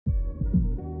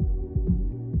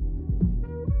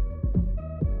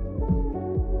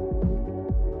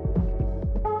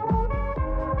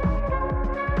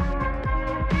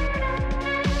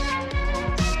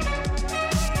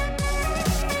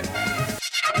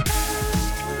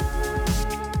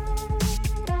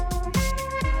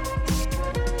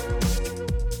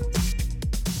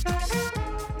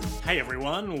Hey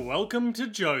everyone, welcome to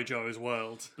JoJo's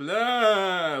World.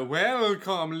 Blah,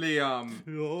 welcome, Liam.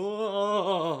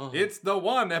 Oh. It's the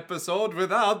one episode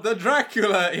without the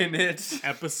Dracula in it.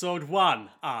 Episode 1,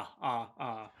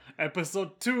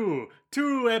 Episode 2,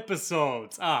 2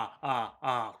 episodes, Crow.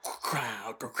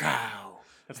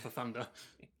 That's the thunder.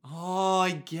 Oh,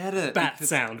 I get it. Bat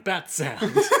sound.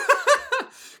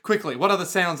 Quickly, what other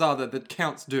sounds are there that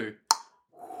counts do?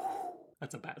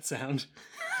 That's a bat sound.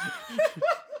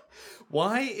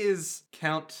 Why is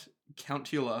Count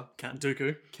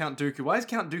Dooku, why is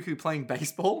Count Dooku playing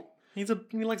baseball? He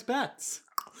likes bats.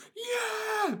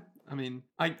 Yeah! Famously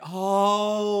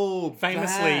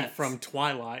bats. from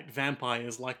Twilight,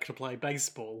 vampires like to play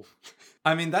baseball.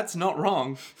 I mean, that's not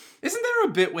wrong. Isn't there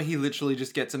a bit where he literally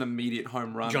just gets an immediate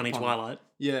home run? Johnny upon- Twilight.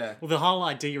 Yeah. Well, the whole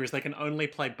idea is they can only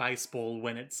play baseball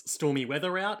when it's stormy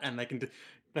weather out, and they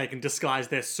can disguise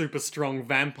their super strong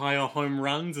vampire home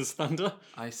runs as thunder.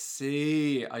 I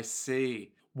see.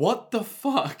 What the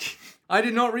fuck? I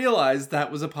did not realize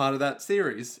that was a part of that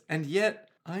series, and yet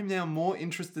I'm now more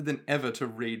interested than ever to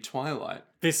read Twilight.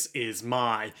 This is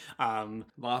my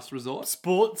Last resort?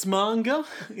 sports manga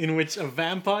in which a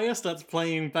vampire starts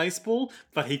playing baseball,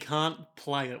 but he can't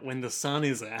play it when the sun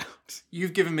is out.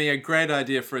 You've given me a great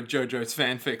idea for a JoJo's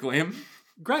fanfic, Liam.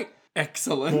 Great.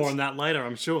 Excellent. More on that later,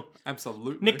 I'm sure.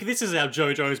 Absolutely. Nick, this is our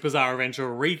JoJo's Bizarre Adventure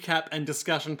recap and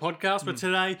discussion podcast, but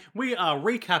today we are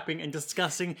recapping and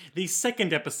discussing the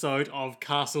second episode of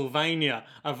Castlevania,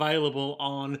 available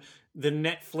on the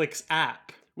Netflix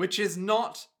app. Which is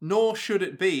not, nor should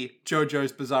it be,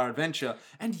 JoJo's Bizarre Adventure,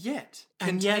 and yet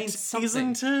contains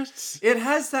something. Isn't it? It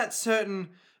has that certain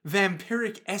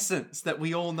vampiric essence that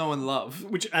we all know and love.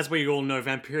 Which, as we all know,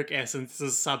 vampiric essence is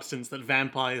a substance that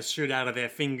vampires shoot out of their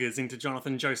fingers into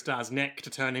Jonathan Joestar's neck to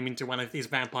turn him into one of his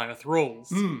vampire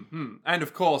thralls. And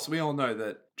of course, we all know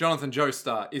that Jonathan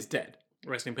Joestar is dead.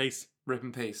 Rest in peace. Rip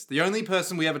in peace. The only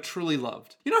person we ever truly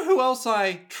loved. You know who else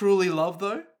I truly love,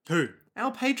 though? Who?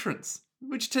 Our patrons.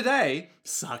 Which today,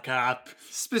 Suck up.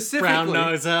 specifically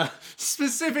Brown-noser.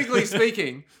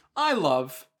 speaking, I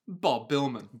love Bob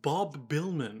Billman. Bob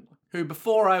Billman. Who,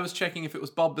 before I was checking if it was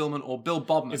Bob Billman or Bill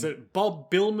Bobman. Is it Bob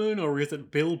Billman or is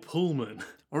it Bill Pullman?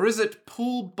 Or is it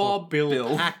Pool Bob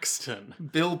Bill Paxton.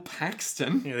 Bill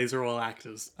Paxton? Yeah, these are all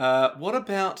actors. What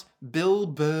about Bill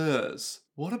Burrs?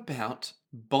 What about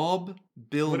Bob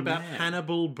Billman? What about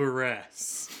Hannibal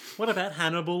Buress? What about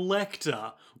Hannibal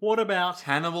Lecter? What about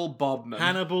Hannibal Bobman?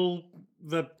 Hannibal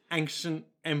the ancient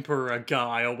emperor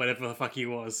guy or whatever the fuck he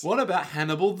was? What about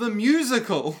Hannibal the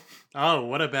musical? Oh,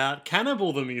 what about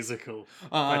Cannibal the musical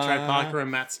by Trey Parker and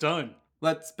Matt Stone?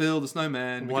 Let's build a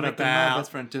snowman. We What can make them about my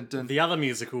best friend? Dun, dun. The other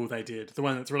musical they did, the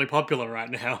one that's really popular right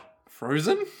now.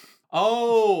 Frozen?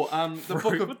 Oh, the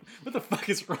book of... What the fuck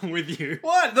is wrong with you?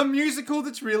 What? The musical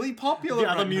that's really popular The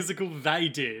other right now. musical they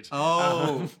did.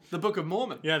 Oh, the Book of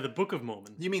Mormon. Yeah, the Book of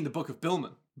Mormon. You mean the Book of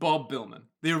Billman. Bob Billman.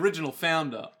 The original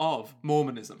founder of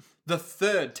Mormonism. The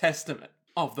third testament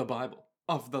of the Bible.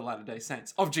 Of the Latter-day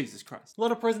Saints. Of Jesus Christ. A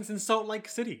lot of presents in Salt Lake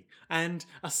City. And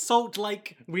a Salt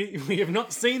Lake we have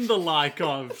not seen the like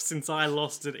of since I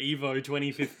lost at EVO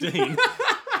 2015.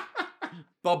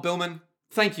 Bob Billman,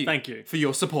 thank you. For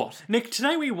your support. Nick,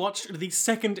 today we watched the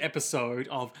second episode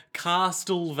of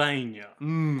Castlevania,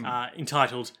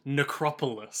 entitled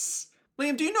Necropolis.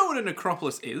 Liam, do you know what a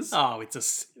necropolis is? Oh,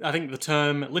 I think the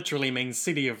term literally means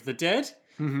City of the Dead.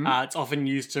 It's often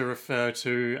used to refer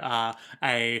to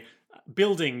a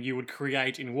building you would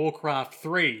create in Warcraft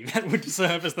 3 that would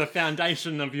serve as the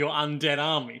foundation of your undead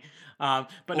army. But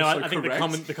no, Also I think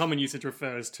correct. the common usage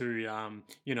refers to,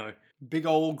 Big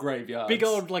old graveyards. big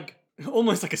old,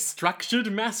 almost like a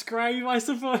structured mass grave, I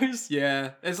suppose.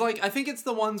 Yeah. It's I think it's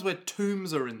the ones where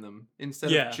tombs are in them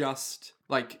instead Yeah. of just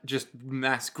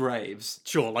mass graves.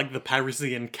 Sure, like the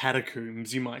Parisian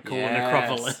catacombs, you might call a Yes,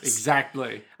 necropolis.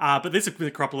 Exactly. But this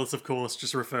necropolis, of course,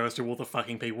 just refers to all the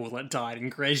fucking people that died in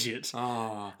Greshit.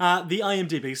 Ah. The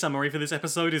IMDb summary for this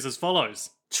episode is as follows.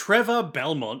 Trevor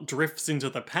Belmont drifts into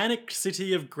the panicked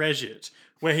city of Greshit,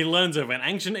 where he learns of an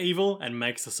ancient evil and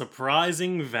makes a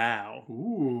surprising vow.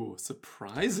 Ooh,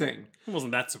 surprising. It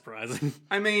wasn't that surprising.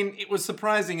 I mean, it was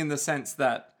surprising in the sense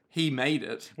that he made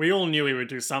it. We all knew he would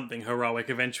do something heroic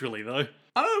eventually, though.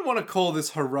 I don't want to call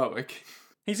this heroic.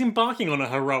 He's embarking on a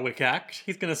heroic act.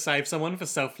 He's going to save someone for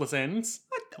selfless ends.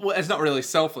 Well, it's not really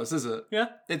selfless, is it? Yeah.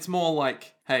 It's more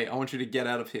like, hey, I want you to get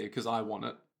out of here because I want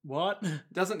it. What?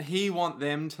 Doesn't he want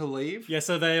them to leave? Yeah,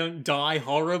 so they don't die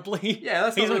horribly? Yeah,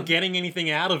 that's He's not not real- getting anything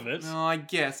out of it. No, I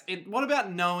guess. What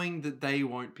about knowing that they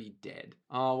won't be dead?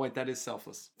 Oh, wait, that is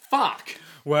selfless. Fuck!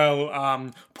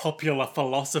 Well, popular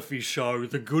philosophy show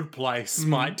The Good Place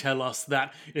might tell us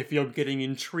that if you're getting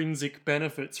intrinsic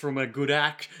benefits from a good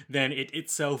act, then it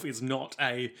itself is not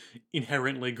a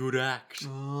inherently good act.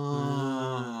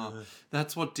 Ah,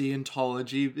 that's what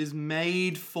deontology is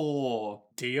made for.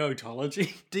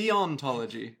 Deontology?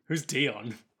 Deontology. Who's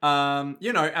Dion?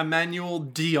 Immanuel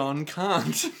Dion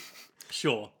Kant.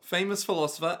 Sure. Famous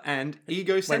philosopher and Wait,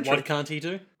 egocentric. what can't he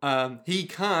do? He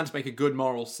can't make a good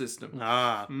moral system.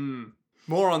 Ah.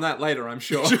 More on that later, I'm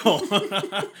sure. Sure.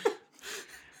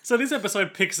 So this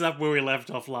episode picks up where we left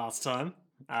off last time.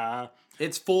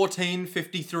 It's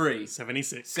 1453.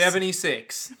 76.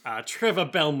 76. Trevor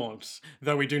Belmont,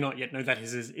 though we do not yet know that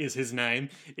is his name,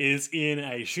 is in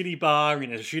a shitty bar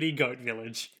in a shitty goat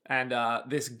village. And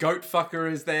this goat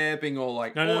fucker is there being all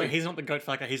like, No, "Oi." he's not the goat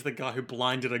fucker. He's the guy who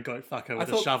blinded a goat fucker with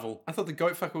a shovel. I thought the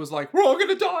goat fucker was like, we're all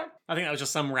gonna die. I think that was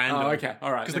just some random. Oh, okay.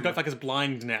 All right. Because the goat fucker's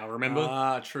blind now, remember?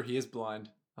 Ah, true. He is blind.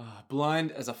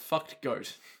 Blind as a fucked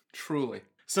goat. Truly.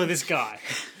 So this guy,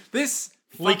 This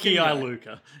Leaky fucking Eye guy.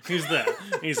 Luca, who's there?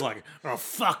 He's like, oh,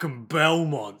 fucking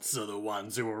Belmonts are the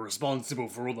ones who are responsible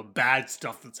for all the bad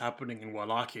stuff that's happening in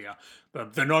Wallachia.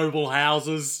 The noble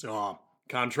houses,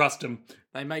 can't trust them.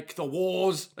 They make the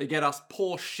wars. They get us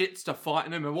poor shits to fight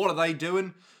in them. And what are they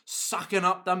doing? Sucking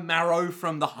up the marrow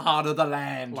from the heart of the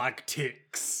land. Like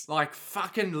ticks. Like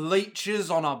fucking leeches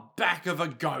on a back of a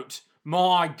goat.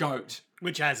 My goat.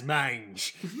 Which has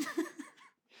mange.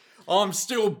 I'm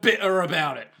still bitter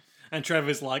about it. And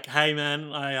Trevor's like, hey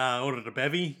man, I ordered a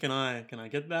bevy. Can I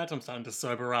get that? I'm starting to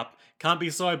sober up. Can't be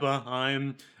sober.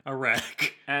 I'm a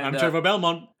wreck. And, I'm Trevor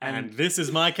Belmont, and this is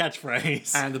my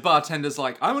catchphrase. And the bartender's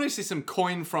like, I want to see some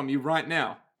coin from you right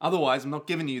now. Otherwise, I'm not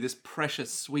giving you this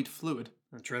precious sweet fluid.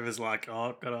 And Trevor's like,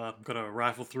 gotta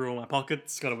rifle through all my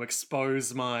pockets. Gotta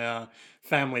expose my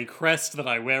family crest that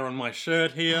I wear on my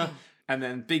shirt here. And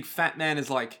then big fat man is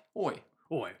like, oi,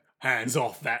 Oi, hands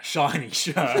off that shiny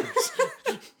shirt.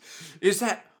 is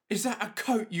that a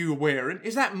coat you're wearing?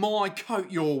 Is that my coat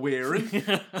you're wearing?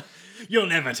 You'll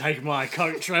never take my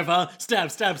coat, Trevor.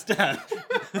 Stab, stab, stab.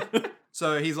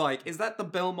 So he's like, is that the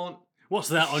Belmont? What's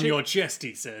that on Shit. your chest,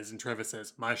 he says. And Trevor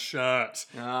says, my shirt.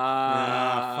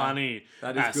 Ah, Funny.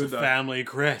 that is That's good, a though. family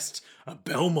crest. A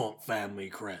Belmont family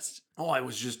crest. I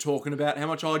was just talking about how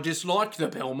much I dislike the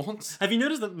Belmonts. Have you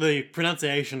noticed that the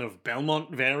pronunciation of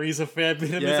Belmont varies a fair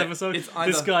bit in Yeah, this episode? it's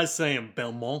either- This guy's saying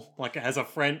Belmont, like it has a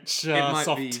French It might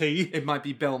soft be, T. It might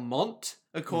be Belmont,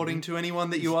 according to anyone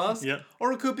that you ask. Yeah.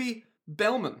 Or it could be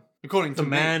Bellman, according to The me.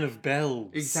 man of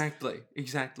bells. Exactly.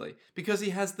 Because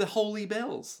he has the holy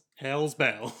bells. Hell's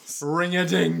bells. Ring a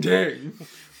ding ding.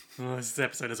 Oh, this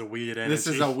episode has a weird energy. This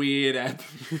is a weird app.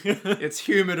 It's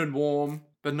humid and warm,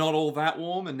 but not all that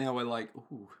warm. And now we're like,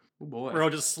 ooh, oh boy. We're all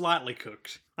just slightly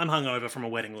cooked. I'm hungover from a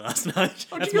wedding last night.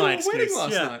 Oh, That's did you my go to a wedding excuse.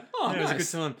 last yeah. night? Oh, yeah, it was a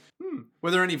nice. good time.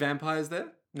 Were there any vampires there?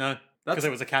 No, because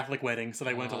it was a Catholic wedding, so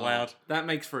they weren't allowed. That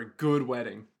makes for a good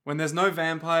wedding. When there's no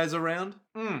vampires around,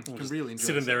 you can really enjoy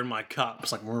Sitting it. there in my cup,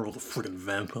 it's like, where are all the friggin'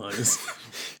 vampires?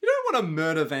 You don't want to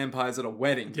murder vampires at a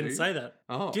wedding, do Didn't you? say that.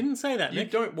 Oh. Didn't say that, You Nick.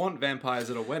 don't want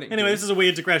vampires at a wedding. Anyway, do this is a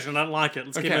weird digression. I don't like it.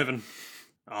 Let's keep Okay. moving.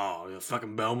 Oh, the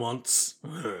fucking Belmonts.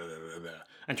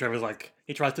 And Trevor's like,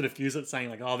 he tries to diffuse it, saying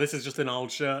like, oh, this is just an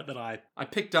old shirt that I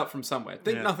picked up from somewhere.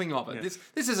 Think Yeah. nothing of it. Yeah.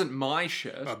 This isn't my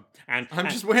shirt. and I'm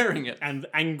just wearing it. and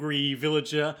angry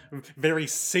villager very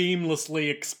seamlessly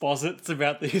exposits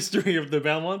about the history of the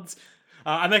Belmonts.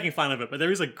 I'm making fun of it, but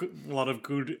there is a lot of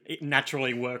good, it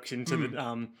naturally worked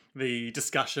into the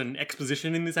discussion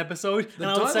exposition in this episode. The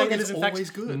and I would say dialogue that is is in fact always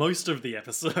good. most of the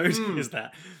episode is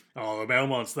that. Oh, the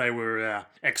Belmonts, they were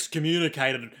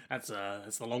excommunicated. That's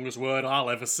the longest word I'll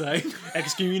ever say.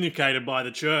 Excommunicated by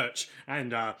the church,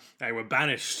 and they were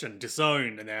banished and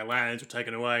disowned, and their lands were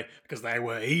taken away because they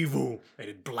were evil. They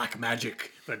did black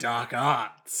magic, the dark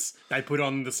arts. They put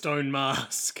on the stone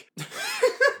mask,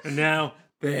 and now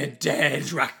They're dead.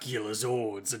 Dracula's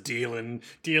hordes are dealing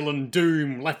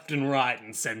doom left and right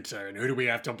and centre. And who do we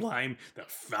have to blame? The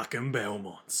fucking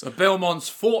Belmonts. The Belmonts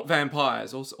fought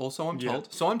vampires. Also, I'm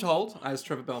told. So I'm told, as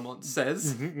Trevor Belmont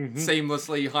says,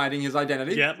 seamlessly hiding his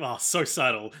identity. Yeah, oh, so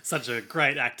subtle. Such a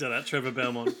great actor, that Trevor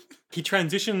Belmont. He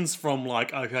transitions from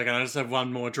like, okay, can I just have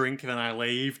one more drink and then I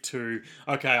leave, to,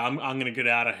 okay, I'm gonna get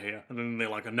out of here. And then they're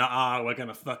like, nah, we're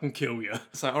gonna fucking kill you.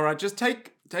 So, all right, just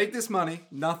take take this money.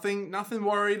 Nothing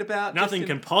worried about. Nothing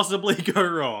can possibly go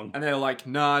wrong. And they're like,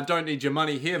 nah, don't need your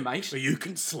money here, mate. But you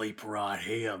can sleep right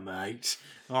here, mate.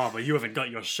 Oh, but you haven't got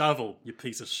your shovel, you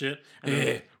piece of shit. And then-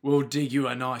 Yeah, we'll dig you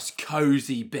a nice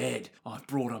cozy bed. I've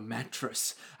brought a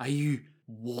mattress. Are you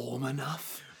warm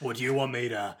enough? Would you want me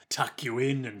to tuck you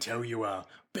in and tell you a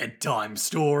bedtime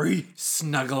story?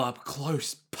 Snuggle up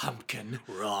close, pumpkin.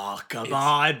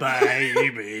 Rock-a-bye,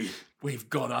 baby. We've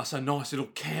got us a nice little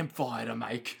campfire to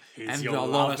make. Here's and your a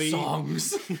lot lovey. of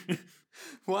songs.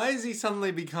 Why has he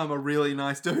suddenly become a really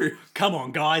nice dude? Come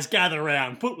on, guys, gather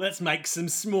round. Let's make some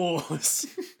s'mores.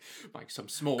 Make some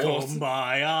s'mores.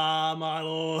 Kumbaya, my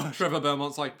lord. Trevor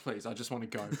Belmont's like, please, I just want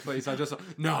to go. Please,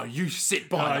 No, you sit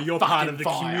by the You're part fucking of the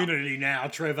fire. community now,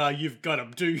 Trevor. You've got to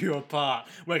do your part.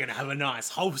 We're going to have a nice,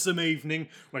 wholesome evening.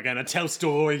 We're going to tell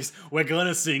stories. We're going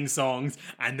to sing songs.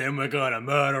 And then we're going to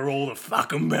murder all the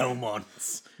fucking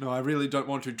Belmonts. No, I really don't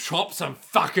want to chop some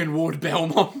fucking wood,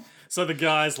 Belmont. So the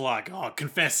guy's like, oh,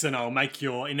 confess and I'll make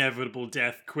your inevitable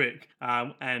death quick.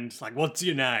 And like, what's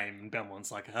your name? And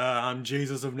Belmont's like, I'm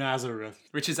Jesus of Nazareth.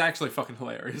 Which is actually fucking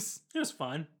hilarious. It was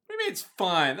fine. What do you mean it's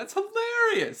fine? That's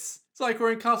hilarious. It's like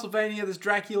we're in Castlevania, there's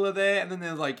Dracula there, and then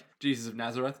there's like Jesus of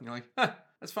Nazareth, and you're like, huh,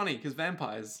 that's funny, because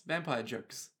vampire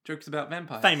jokes. Jokes about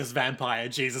vampires. Famous vampire,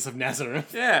 Jesus of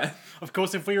Nazareth. Yeah. Of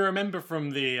course, if we remember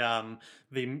from the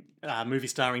movie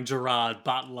starring Gerard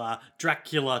Butler,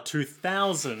 Dracula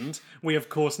 2000, we of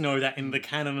course know that in the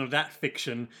canon of that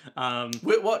fiction...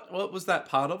 Wait, what was that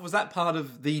part of? Was that part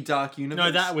of the Dark Universe?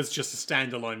 no, that was just a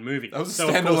standalone movie. That was a so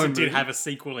of course standalone it did movie? have a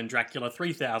sequel in Dracula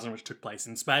 3000, which took place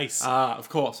in space. Ah, of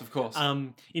course.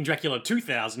 In Dracula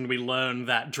 2000, we learn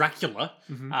that Dracula,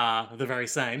 the very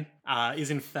same,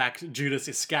 is in fact Judas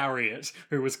Iscariot,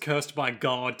 who was cursed by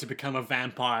God to become a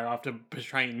vampire after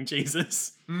betraying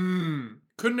Jesus.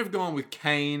 Couldn't have gone with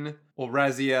Cain or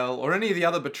Raziel or any of the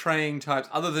other betraying types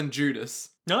other than Judas.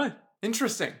 No.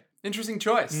 Interesting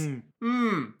choice.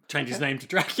 Change his name to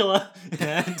Dracula,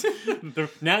 and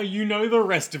now you know the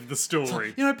rest of the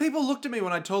story. You know, people looked at me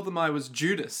when I told them I was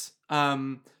Judas.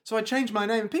 So I changed my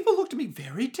name, and people looked at me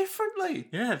very differently.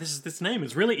 Yeah, this name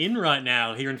is really in right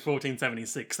now here in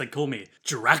 1476. They call me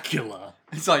Dracula.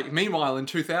 It's like, meanwhile, in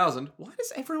 2000, why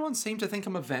does everyone seem to think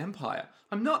I'm a vampire?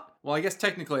 I'm not. Well, I guess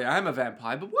technically I am a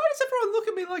vampire, but why does everyone look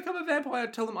at me like I'm a vampire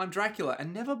and tell them I'm Dracula,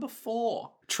 and never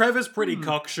before? Trevor's pretty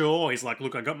cocksure. He's like,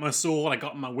 look, I got my sword, I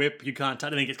got my whip, you can't touch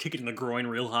it. And he gets kicked in the groin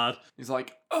real hard. He's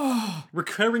like, oh,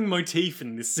 Recurring motif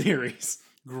in this series.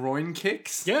 groin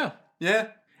kicks? Yeah. Yeah.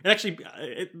 It actually,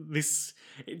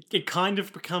 it kind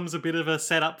of becomes a bit of a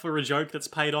setup for a joke that's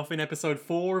paid off in episode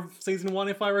 4 of season 1,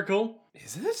 if I recall.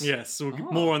 Is it? Yes,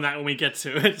 more on that when we get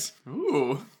to it.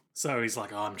 Ooh. So he's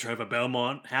like, oh, I'm Trevor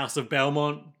Belmont, House of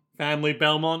Belmont, Family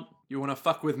Belmont. You wanna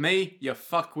fuck with me? You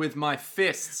fuck with my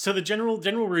fists. So the general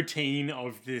routine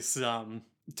of this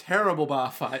Terrible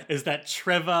bar fight. is that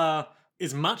Trevor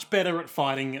is much better at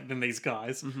fighting than these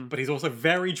guys, but he's also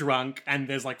very drunk, and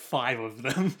there's like 5 of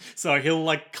them. So he'll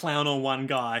like clown on one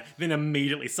guy, then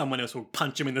immediately someone else will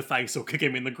punch him in the face or kick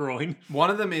him in the groin.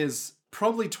 One of them is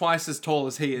probably twice as tall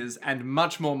as he is and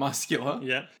much more muscular.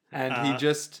 Yeah. And he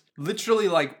just literally,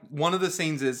 like, one of the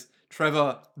scenes is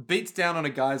Trevor beats down on a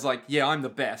guy's like, yeah, I'm the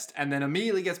best, and then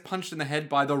immediately gets punched in the head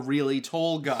by the really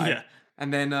tall guy. Yeah.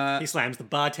 And then He slams the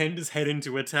bartender's head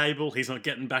into a table. He's not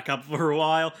getting back up for a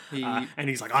while. And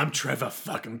he's like, I'm Trevor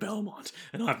fucking Belmont,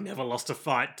 and I've never lost a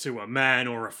fight to a man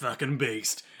or a fucking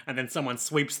beast. And then someone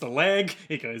sweeps the leg,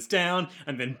 he goes down,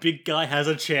 and then big guy has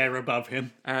a chair above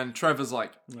him. and Trevor's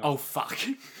like, oh fuck.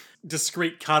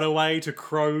 Discreet cutaway to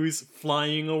crows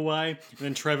flying away, and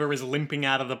then Trevor is limping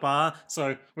out of the bar.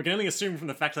 So we can only assume from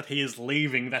the fact that he is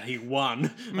leaving that he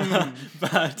won,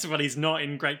 but he's not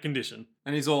in great condition.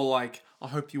 And he's all like, I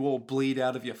hope you all bleed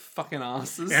out of your fucking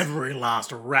asses. Every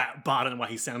last rat bastard, well,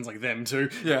 he sounds like them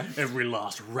too. Yeah. Every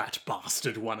last rat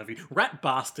bastard one of you. Rat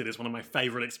bastard is one of my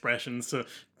favourite expressions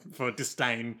for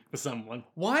disdain for someone.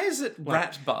 Why is it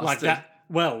rat bastard? Like that.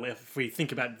 Well, if we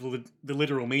think about the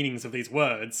literal meanings of these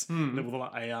words,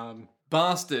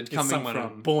 Bastard it's coming someone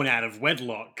from... born out of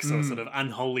wedlock, so a sort of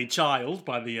unholy child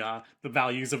by the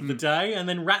values of the day, and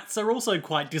then rats are also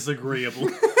quite disagreeable.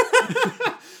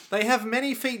 They have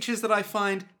many features that I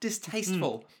find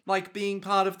distasteful, like being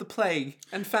part of the plague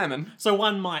and famine. So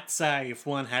one might say, if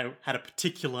one had a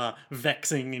particular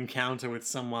vexing encounter with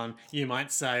someone, you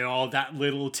might say, oh, that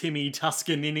little Timmy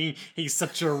Tuscanini, he's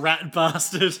such a rat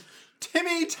bastard.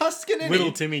 Timmy Tuscanini!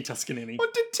 Little Timmy Tuscanini.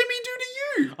 What did Timmy do to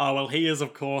do? Oh, well, he is,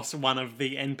 of course, one of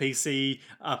the NPC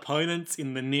opponents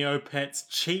in the Neopets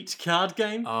cheat card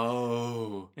game.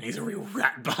 Oh. And he's a real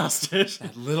rat bastard.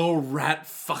 That little rat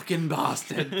fucking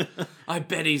bastard. I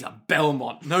bet he's a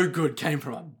Belmont. No good came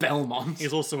from a Belmont.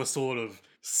 He's also a sort of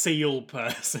seal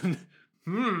person.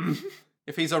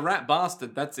 If he's a rat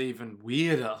bastard, that's even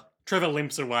weirder. Trevor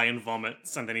limps away and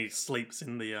vomits, and then he sleeps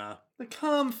in the, The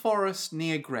calm forest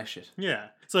near Gresham. Yeah.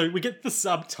 So we get the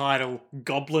subtitle,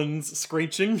 Goblins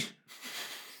Screeching.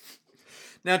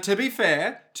 Now, to be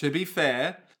fair,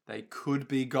 they could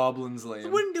be goblins, Liam. I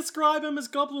wouldn't describe them as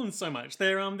goblins so much.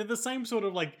 They're the same sort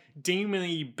of like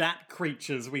demony bat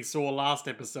creatures we saw last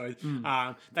episode.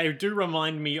 They do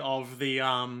remind me of the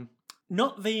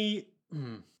not the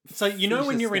so you know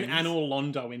when you're in things. Anor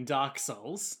Londo in Dark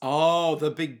Souls, Oh, the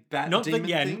big bat not the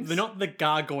demon things? they're not the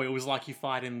gargoyles like you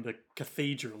fight in the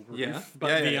cathedral roof, Yeah.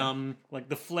 but Yeah, the like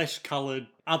the flesh coloured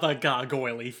other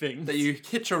gargoyle-y things. That you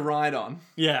hitch a ride on.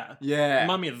 Yeah. Yeah.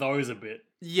 Remind me of those a bit.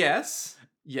 Yes.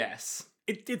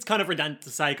 It's kind of redundant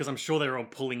to say because I'm sure they're all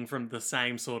pulling from the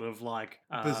same sort of like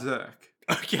Berserk.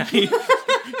 Okay.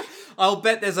 I'll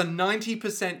bet there's a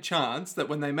 90% chance that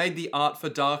when they made the art for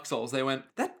Dark Souls, they went,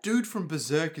 that dude from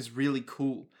Berserk is really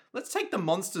cool. Let's take the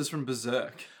monsters from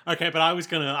Berserk. Okay, but I was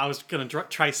gonna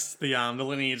trace the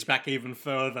lineage back even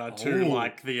further to Oh.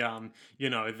 like the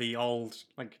the old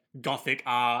like Gothic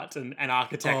art and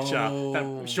architecture Oh.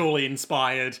 that surely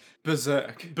inspired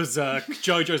Berserk. Berserk,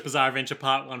 JoJo's Bizarre Adventure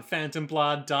Part 1, Phantom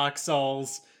Blood, Dark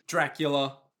Souls,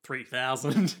 Dracula.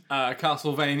 3000,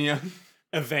 Castlevania.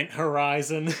 Event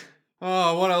Horizon.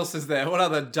 Oh, what else is there? What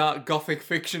other dark gothic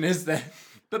fiction is there?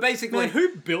 But basically, Like,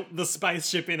 who built the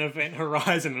spaceship in Event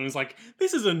Horizon and was like,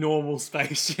 this is a normal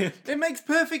spaceship? it makes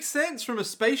perfect sense from a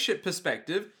spaceship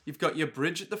perspective. You've got your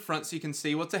bridge at the front so you can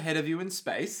see what's ahead of you in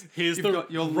space. Here's You've the got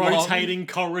your rotating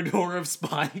corridor of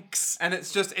spikes. And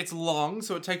it's long,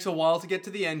 so it takes a while to get to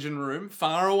the engine room,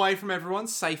 far away from everyone,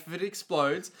 safe if it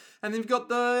explodes. And then you've got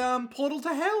the portal to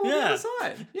hell on the other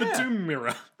side. The Yeah. Doom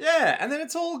Mirror. Yeah, and then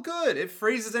it's all good. It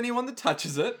freezes anyone that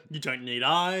touches it. You don't need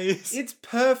eyes. It's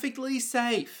perfectly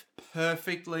safe.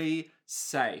 Perfectly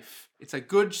safe. It's a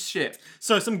good ship.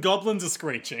 So some goblins are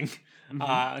screeching.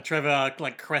 Mm-hmm. Trevor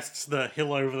like crests the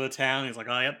hill over the town. He's like,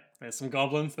 oh yep, there's some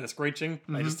goblins. They're screeching.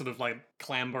 Mm-hmm. They just sort of like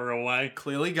clamber away.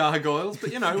 Clearly gargoyles,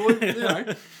 but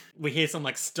We hear some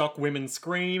like stock women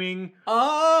screaming.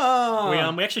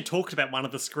 Ah! We actually talked about one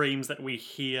of the screams that we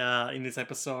hear in this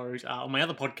episode on my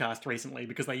other podcast recently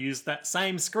because they used that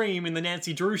same scream in the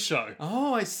Nancy Drew show.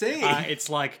 Oh, I see. It's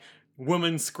like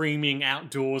woman screaming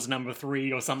outdoors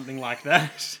 #3 or something like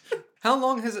that. How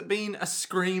long has it been a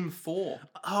scream for?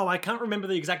 Oh, I can't remember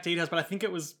the exact details, but I think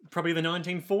it was probably the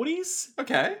 1940s.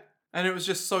 Okay. And it was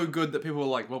just so good that people were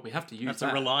like, well, we have to use That's that.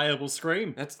 a reliable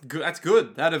scream. That's good. That's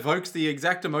good. That evokes the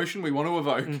exact emotion we want to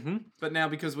evoke. But now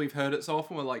because we've heard it so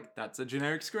often, we're like, that's a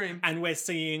generic scream. And we're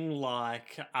seeing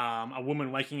like a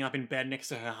woman waking up in bed next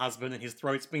to her husband and his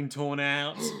throat's been torn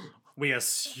out. We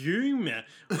assume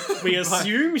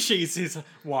she's his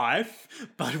wife,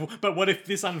 but what if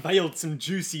this unveiled some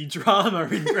juicy drama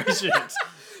in Gresham?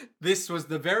 This was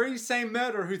the very same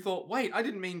murderer who thought, wait, I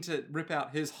didn't mean to rip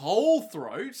out his whole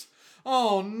throat.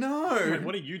 Oh no. Wait,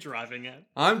 what are you driving at?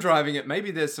 I'm driving it. Maybe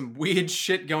there's some weird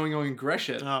shit going on in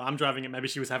Gresham. Oh, I'm driving it. Maybe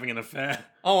she was having an affair.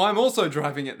 Oh, I'm also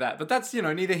driving at that. But that's,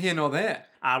 neither here nor there.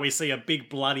 We see a big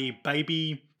bloody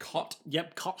baby Cot.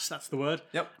 Yep, cot, that's the word.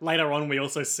 Yep. Later on, we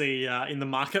also see in the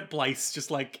marketplace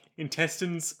just like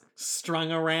intestines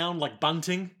strung around like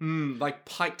bunting. Like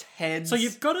piked heads. So you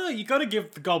gotta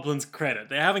give the goblins credit.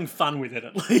 They're having fun with it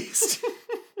at least.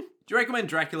 Do you reckon when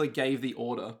Dracula gave the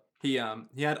order, he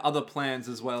had other plans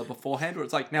as well beforehand where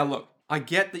it's like, now look, I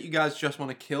get that you guys just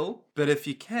want to kill, but if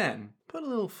you can, put a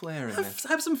little flair in there.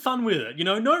 Have some fun with it.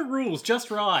 No rules, just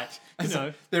right.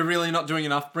 They're really not doing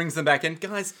enough, brings them back in.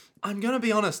 Guys, I'm going to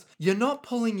be honest, you're not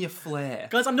pulling your flair.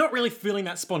 Guys, I'm not really feeling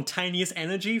that spontaneous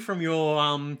energy from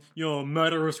your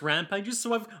murderous rampages,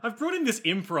 so I've brought in this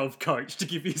improv coach to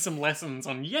give you some lessons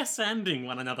on yes-anding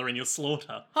one another in your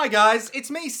slaughter. Hi guys,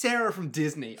 it's me, Sarah from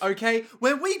Disney, okay?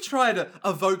 When we try to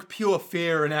evoke pure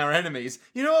fear in our enemies,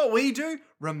 you know what we do?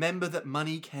 Remember that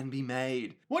money can be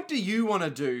made. What do you want to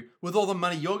do with all the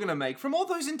money you're going to make from all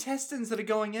those intestines that are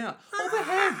going out? All the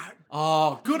head.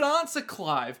 Oh, good answer,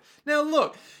 Clive. Now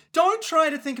look, don't try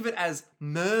to think of it as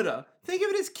murder. Think of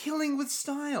it as killing with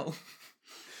style.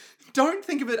 Don't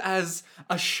think of it as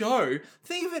a show.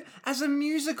 Think of it as a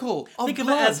musical of Think of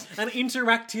blood. it as an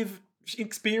interactive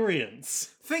experience.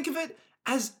 Think of it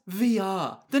as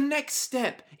VR, the next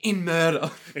step in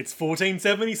murder. It's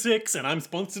 1476 and I'm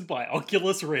sponsored by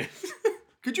Oculus Rift.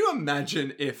 Could you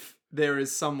imagine if there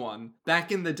is someone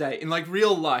back in the day, in like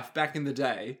real life back in the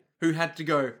day, who had to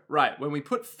go, right, when we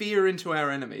put fear into our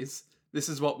enemies, this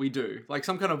is what we do. Like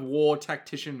some kind of war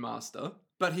tactician master.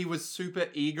 But he was super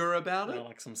eager about it. Oh,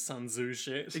 like some Sun Tzu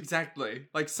shit. Exactly.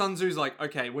 Like Sun Tzu's like,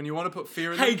 okay, when you want to put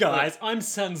fear in Hey them, guys, I'm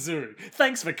Sun Tzu.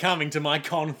 Thanks for coming to my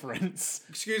conference.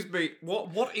 excuse me,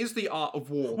 what is the art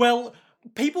of war? Well,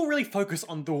 people really focus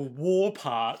on the war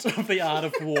part of the art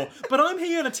of war, but I'm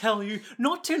here to tell you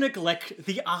not to neglect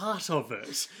the art of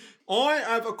it. I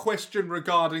have a question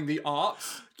regarding the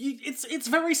arts. It's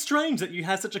very strange that you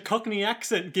have such a Cockney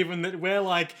accent given that we're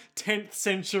like 10th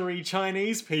century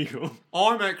Chinese people.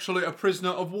 I'm actually a prisoner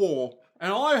of war,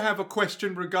 and I have a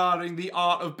question regarding the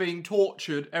art of being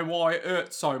tortured and why it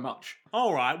hurts so much.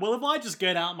 Alright, well if I just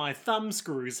get out my thumb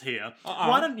screws here,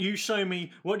 why don't you show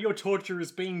me what your torture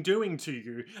is being doing to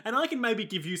you, and I can maybe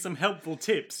give you some helpful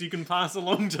tips you can pass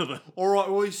along to them. Alright,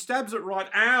 well he stabs it right.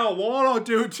 Ow, why don't I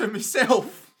do it to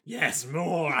myself? Yes,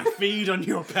 more. I feed on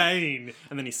your pain.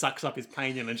 And then he sucks up his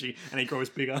pain energy and he grows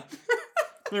bigger.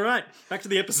 Alright, back to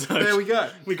the episode. There we go.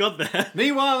 We got there.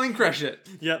 Meanwhile, in Gresham,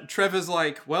 Yep. Trevor's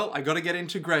like, well, I gotta get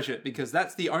into Gresham because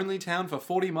that's the only town for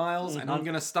 40 miles and I'm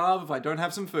gonna starve if I don't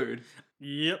have some food.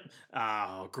 Yep.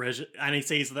 Oh, Greg. And he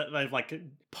sees that they've like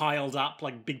piled up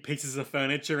like big pieces of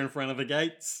furniture in front of the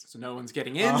gates. So no one's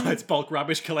getting in. Oh, it's bulk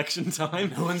rubbish collection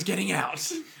time. No one's getting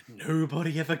out.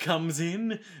 Nobody ever comes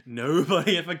in.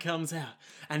 Nobody ever comes out.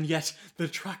 And yet the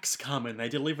trucks come and they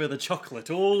deliver the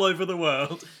chocolate all over the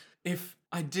world. If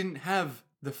I didn't have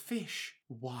the fish,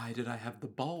 why did I have the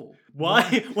bowl?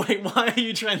 Why? Wait, why are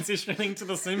you transitioning to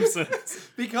The Simpsons?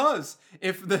 Because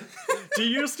if the... Do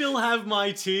you still have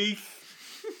my teeth?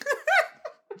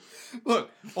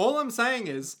 Look, all I'm saying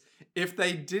is, if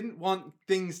they didn't want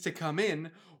things to come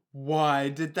in, why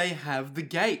did they have the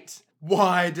gate?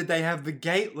 Why did they have the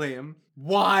gate, Liam?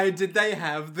 Why did they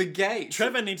have the gate?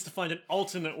 Trevor needs to find an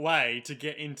alternate way to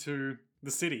get into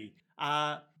the city.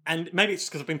 And maybe it's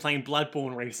just because I've been playing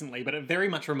Bloodborne recently, but it very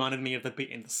much reminded me of the bit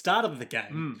in the start of the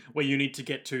game where you need to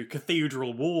get to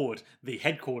Cathedral Ward, the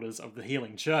headquarters of the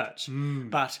Healing Church.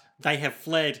 But they have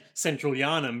fled Central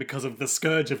Yarnum because of the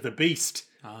Scourge of the Beast.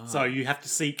 So you have to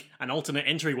seek an alternate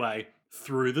entryway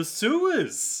through the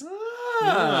sewers.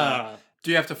 Yeah.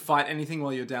 Do you have to fight anything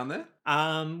while you're down there?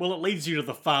 Well, it leads you to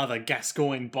the Father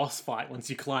Gascoigne boss fight once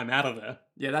you climb out of there.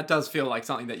 Yeah, that does feel like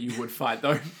something that you would fight,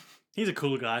 though. He's a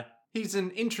cool guy. He's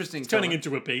an interesting Turning fella.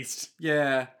 into a beast.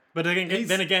 Yeah. But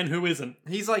then again, who isn't?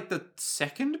 He's like the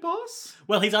second boss?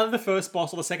 Well, he's either the first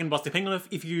boss or the second boss, depending on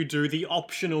if you do the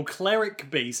optional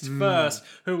cleric beast first,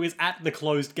 who is at the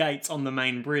closed gates on the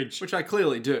main bridge. Which I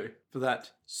clearly do, for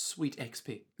that sweet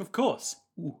XP. Of course.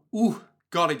 Ooh.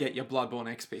 Gotta get your Bloodborne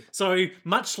XP. So,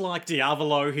 much like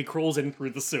Diavolo, he crawls in through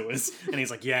the sewers, and he's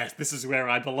like, yes, this is where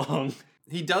I belong.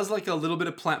 He does like a little bit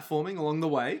of platforming along the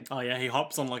way. Oh yeah, he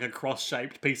hops on like a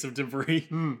cross-shaped piece of debris.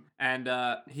 And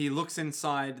he looks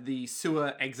inside the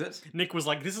sewer exit. Nick was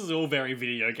like, this is all very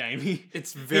video gamey.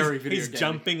 It's very video He's gamey.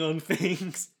 jumping on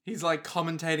things. He's like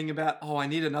commentating about, oh, I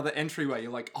need another entryway.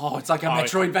 You're like, oh, it's like a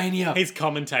Metroidvania. He's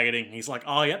commentating. He's like,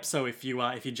 oh, yep, so if you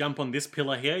jump on this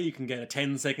pillar here, you can get a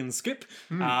 10-second skip.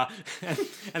 And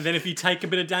then if you take a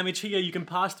bit of damage here, you can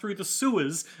pass through the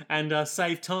sewers and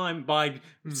save time by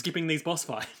skipping these boss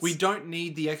fights. We don't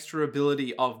need the extra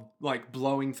ability of like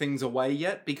blowing things away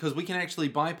yet because we can actually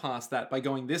bypass that by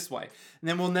going this way. And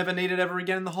then we'll never need it ever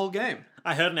again in the whole game.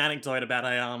 I heard an anecdote about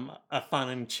a fun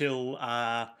and chill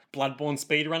Bloodborne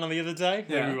speedrunner the other day.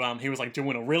 Yeah. Who he was like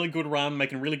doing a really good run,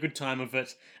 making really good time of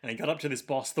it, and he got up to this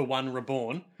boss, the One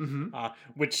Reborn,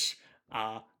 which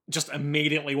just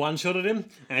immediately one-shotted him,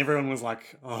 and everyone was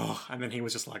like, oh, and then he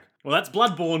was just like, well, that's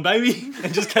Bloodborne, baby,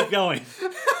 and just kept going.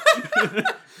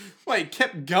 Wait,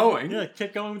 kept going? Yeah,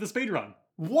 kept going with the speedrun.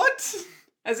 What?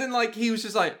 As in, like, he was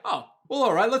just like, oh, well,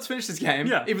 all right, let's finish this game.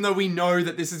 Yeah. Even though we know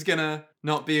that this is gonna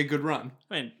not be a good run.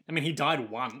 I mean, he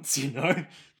died once, you know?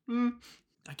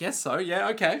 I guess so. Yeah,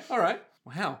 okay. All right.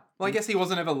 Wow. Well, I guess he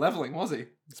wasn't ever leveling, was he?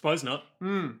 Suppose not.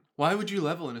 Why would you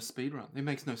level in a speedrun? It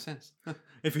makes no sense.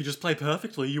 If you just play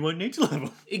perfectly, you won't need to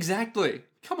level. Exactly.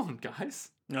 Come on, guys.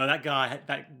 No, that guy,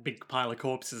 that big pile of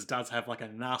corpses does have like a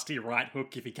nasty right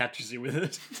hook if he catches you with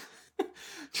it.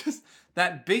 Just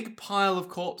that big pile of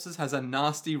corpses has a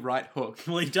nasty right hook.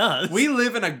 Well, he does. We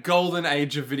live in a golden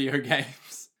age of video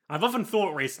games. I've often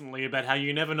thought recently about how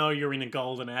you never know you're in a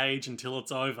golden age until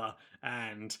it's over.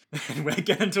 And we're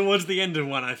getting towards the end of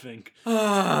one, I think.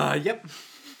 Yep.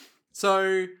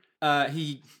 So,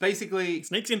 he basically...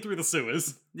 Sneaks in through the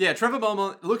sewers. Yeah, Trevor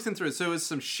Beaumont looks in through the sewers,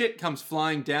 some shit comes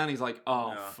flying down, he's like,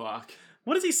 oh, fuck.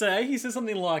 What does he say? He says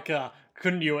something like,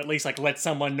 couldn't you at least like let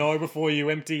someone know before you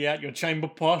empty out your chamber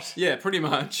pot? Yeah, pretty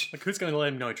much. Like, who's going to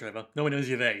let him know, Trevor? No one knows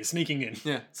you're there. You're sneaking in.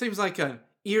 Yeah, seems like an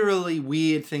eerily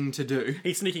weird thing to do.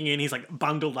 He's sneaking in. He's like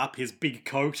bundled up his big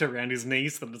coat around his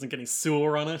knees so that it doesn't get any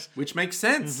sewer on it. Which makes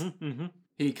sense.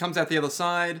 He comes out the other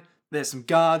side. There's some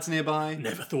guards nearby.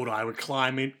 Never thought I would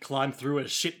climb through a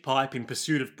shit pipe in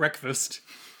pursuit of breakfast.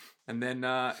 And then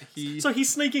So he's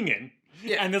sneaking in.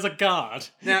 Yeah. And there's a guard.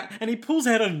 Now- and he pulls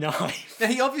out a knife. Now,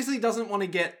 he obviously doesn't want to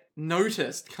get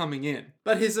noticed coming in.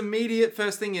 But his immediate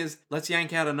first thing is, let's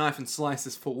yank out a knife and slice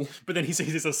this fool. But then he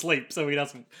sees he's asleep, so he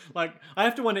doesn't. Like, I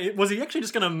have to wonder, was he actually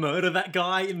just going to murder that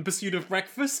guy in pursuit of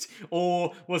breakfast?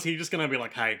 Or was he just going to be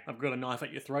like, hey, I've got a knife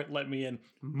at your throat, let me in?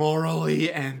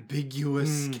 Morally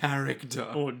ambiguous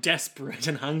character. Or desperate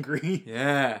and hungry.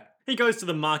 Yeah. He goes to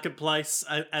the marketplace.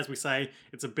 As we say,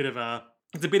 it's a bit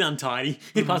untidy.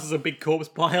 He passes a big corpse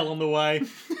pile on the way.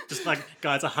 Just like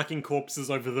guys are hucking corpses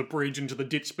over the bridge into the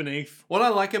ditch beneath. What I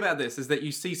like about this is that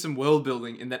you see some world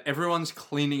building in that everyone's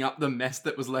cleaning up the mess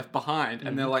that was left behind,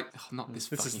 and they're like, oh, not this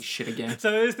fucking shit again.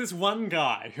 So there's this one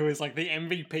guy who is like the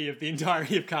MVP of the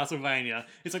entirety of Castlevania.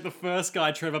 It's like the first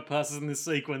guy Trevor passes in this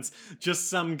sequence. Just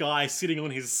some guy sitting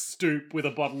on his stoop with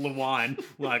a bottle of wine.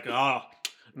 Like,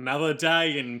 another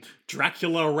day in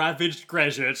Dracula-ravaged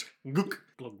Gresham. Look,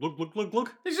 look, look, look,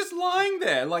 look. He's just lying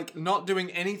there, like, not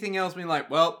doing anything else, being like,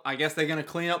 well, I guess they're gonna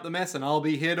clean up the mess and I'll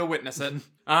be here to witness it.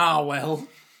 Well.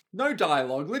 No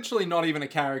dialogue, literally not even a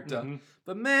character.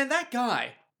 But man, that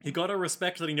guy, You gotta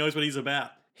respect that he knows what he's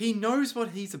about. he knows what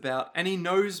he's about and he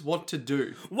knows what to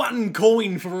do. 1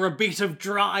 coin for a bit of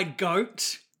dried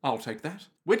goat. I'll take that.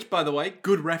 Which, by the way,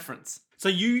 good reference. So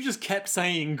you just kept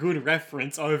saying good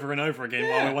reference over and over again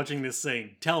while Yeah. we're watching this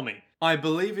scene. Tell me. I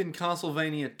believe in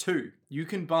Castlevania 2, you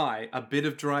can buy a bit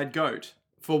of dried goat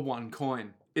for 1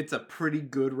 coin. It's a pretty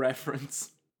good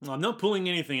reference. I'm not pulling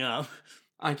anything up.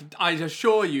 I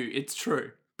assure you, it's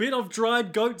true. Bit of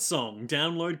dried goat song.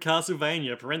 Download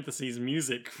Castlevania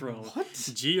music from What?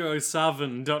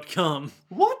 geosavin.com.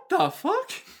 What the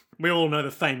fuck? We all know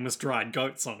the famous dried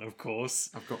goat song, of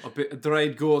course. I've got a bit of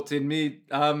dried goat in me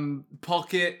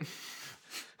pocket.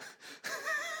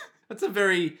 That's a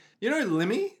very... You know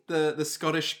Limmy? The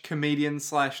Scottish comedian /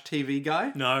 TV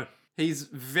guy? No. He's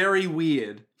very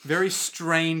weird. Very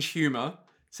strange humour.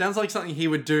 Sounds like something he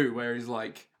would do, where he's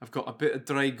like, I've got a bit of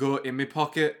dry goat in my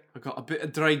pocket. I've got a bit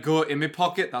of dry goat in my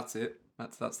pocket. That's it.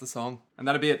 That's the song. And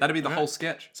that'd be it. That'd be the whole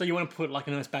sketch. So you want to put like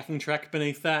a nice backing track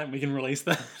beneath that and we can release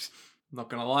that? I'm not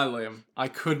gonna lie, Liam. I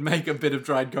could make a bit of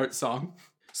dried goat song.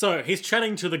 So he's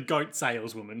chatting to the goat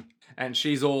saleswoman. And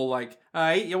she's all like,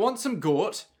 hey, you want some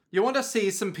goat? You want to see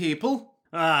some people?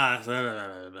 There's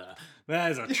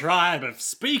a tribe of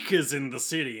speakers in the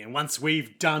city, and once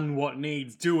we've done what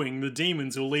needs doing, the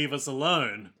demons will leave us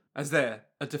alone. Is there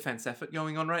a defense effort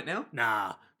going on right now?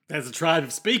 Nah, there's a tribe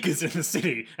of speakers in the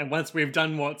city, and once we've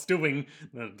done what's doing,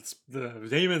 the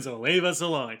demons will leave us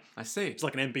alone. I see. It's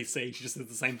like an NPC, she just says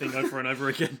the same thing over and over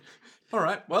again.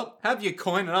 Alright, well, have your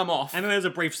coin and I'm off. And then there's a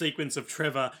brief sequence of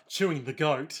Trevor chewing the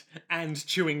goat and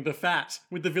chewing the fat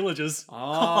with the villagers.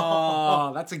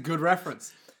 Oh, that's a good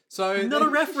reference. So Not a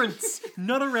reference.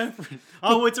 Not a reference.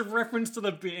 Oh, it's a reference to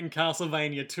the bit in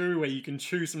Castlevania 2 where you can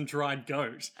chew some dried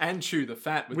goat and chew the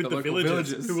fat with with the the local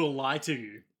villagers who will lie to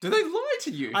you. Do they lie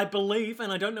to you? I believe,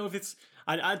 and I don't know if it's...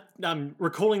 I'm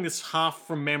recalling this half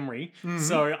from memory.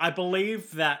 So I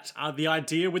believe that the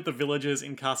idea with the villagers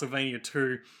in Castlevania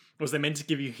 2 was they're meant to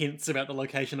give you hints about the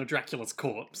location of Dracula's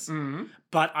corpse.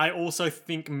 But I also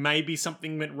think maybe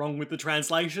something went wrong with the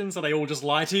translation, so they all just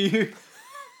lie to you.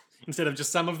 Instead of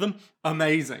just some of them.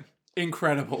 Amazing.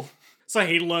 Incredible. So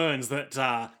he learns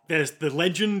that there's the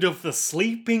legend of the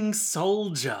sleeping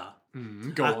soldier.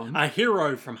 Go on. A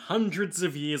hero from hundreds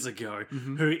of years ago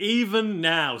who even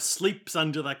now sleeps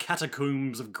under the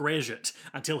catacombs of Gresham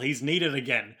until he's needed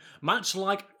again. Much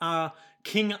like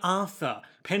King Arthur,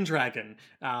 Pendragon,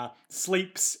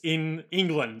 sleeps in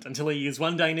England until he is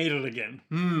one day needed again.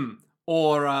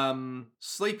 Or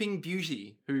Sleeping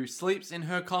Beauty, who sleeps in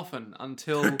her coffin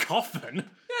until... A coffin?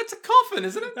 Yeah, it's a coffin,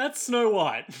 isn't it? That's Snow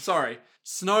White. Sorry.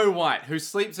 Snow White, who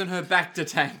sleeps in her Bacta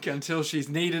tank until she's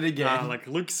needed again. Like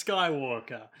Luke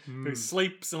Skywalker, who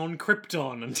sleeps on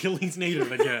Krypton until he's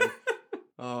needed again.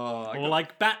 Or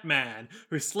like Batman,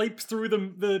 who sleeps through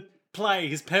the play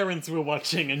his parents were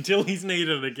watching until he's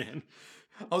needed again.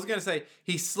 I was going to say,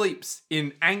 he sleeps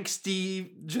in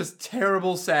angsty, just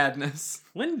terrible sadness.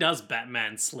 When does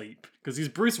Batman sleep? Because he's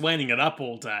Bruce Wayning it up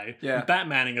all day, Yeah. and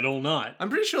Batmaning it all night. I'm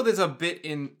pretty sure there's a bit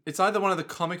in... It's either one of the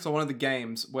comics or one of the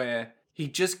games where he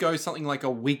just goes something like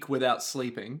a week without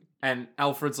sleeping. And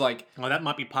Alfred's like, Well, that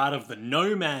might be part of the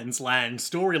No Man's Land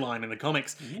storyline in the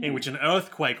comics, in which an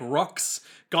earthquake rocks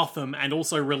Gotham and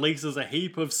also releases a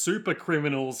heap of super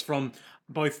criminals from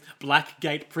both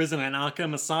Blackgate Prison and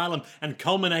Arkham Asylum, and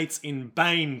culminates in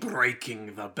Bane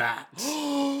breaking the bat.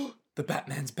 the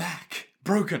Batman's back.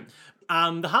 Broken.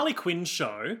 The Harley Quinn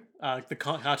show, the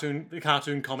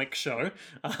cartoon comic show,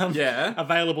 Yeah.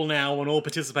 available now on all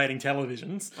participating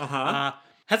televisions.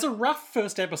 Has a rough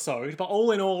first episode, but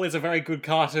all in all is a very good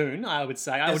cartoon, I would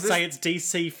say. I would say it's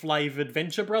DC-flavoured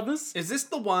Venture Brothers. Is this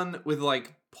the one with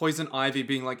like Poison Ivy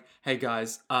being like, hey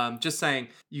guys, just saying,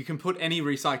 you can put any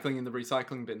recycling in the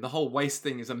recycling bin. The whole waste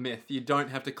thing is a myth. You don't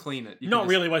have to clean it. Not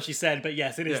really what she said, but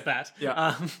yes, it is that.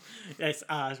 Yeah. Yes,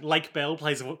 Lake Bell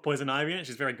plays Poison Ivy in it.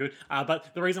 She's very good.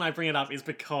 But the reason I bring it up is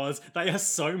because they are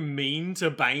so mean to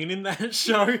Bane in that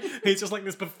show. He's just like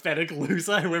this pathetic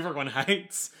loser who everyone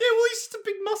hates. Yeah, well, he's just a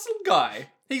big muscle guy.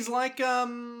 He's like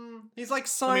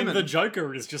Simon. I mean, the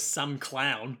Joker is just some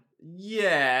clown.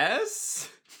 Yes,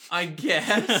 I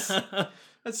guess.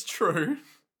 That's true.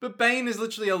 But Bane is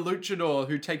literally a luchador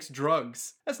who takes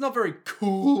drugs. That's not very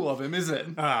cool of him, is it?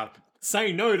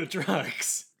 Say no to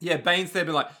drugs. Yeah, Bane's there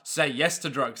being like, say yes to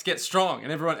drugs, get strong.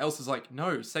 And everyone else is like,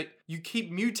 no, you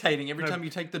keep mutating every time you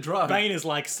take the drug. Bane is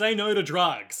like, say no to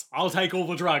drugs. I'll take all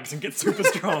the drugs and get super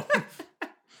strong.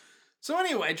 So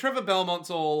anyway, Trevor Belmont's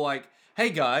all like,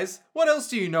 hey guys, what else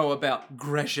do you know about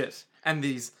Greshit and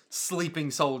these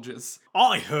sleeping soldiers?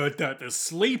 I heard that the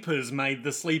speakers made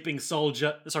the sleeping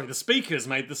soldier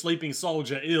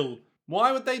ill.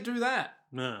 Why would they do that?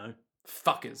 No.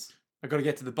 Fuckers. I gotta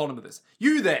get to the bottom of this.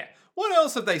 You there! What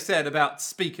else have they said about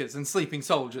speakers and sleeping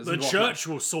soldiers? The church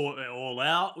will sort it all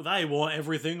out. They want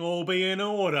everything all be in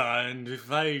order, and if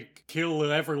they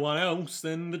kill everyone else,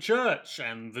 then the church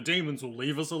and the demons will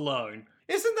leave us alone.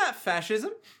 Isn't that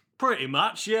fascism? Pretty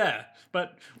much, yeah.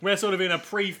 But we're sort of in a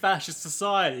pre-fascist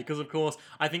society, because of course,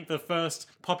 I think the first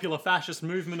popular fascist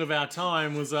movement of our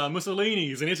time was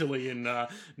Mussolini's in Italy in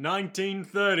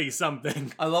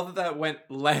 1930-something. I love that went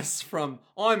less from,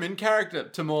 I'm in character,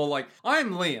 to more like,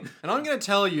 I'm Liam, and I'm going to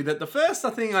tell you that the first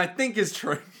thing I think is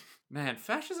true. Man,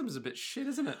 fascism is a bit shit,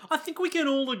 isn't it? I think we can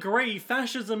all agree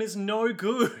fascism is no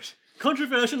good.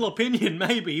 Controversial opinion,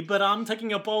 maybe, but I'm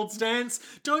taking a bold stance.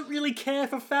 Don't really care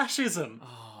for fascism.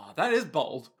 Oh, that is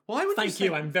bold. Why would Thank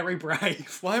you, I'm very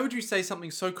brave. Why would you say something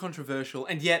so controversial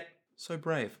and yet so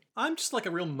brave? I'm just like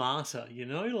a real martyr, you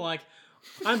know? Like,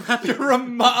 I'm happy. You're a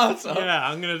martyr. Yeah,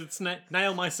 I'm gonna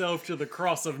nail myself to the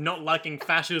cross of not liking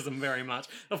fascism very much.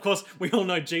 Of course, we all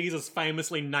know Jesus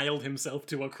famously nailed himself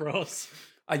to a cross.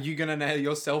 Are you gonna nail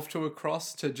yourself to a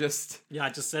cross to just... Yeah,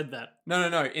 I just said that.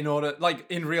 No. In order, like,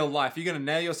 in real life, you're gonna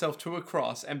nail yourself to a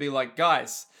cross and be like,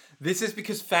 guys, this is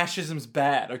because fascism's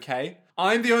bad, okay?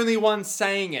 I'm the only one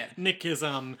saying it. Nick is,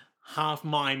 half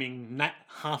miming,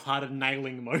 half-hearted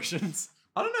nailing motions.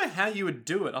 I don't know how you would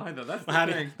do it either. That's the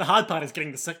thing. The hard part is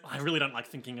getting I really don't like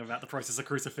thinking about the process of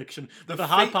crucifixion. The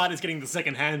hard part is getting the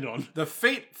second hand on. The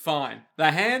feet, fine.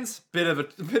 The hands, bit of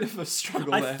a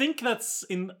struggle there. I think that's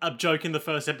in a joke in the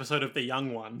first episode of The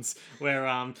Young Ones,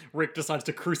 where Rick decides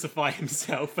to crucify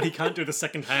himself, but he can't do the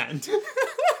second hand.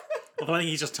 Although I think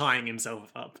he's just tying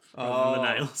himself up rather than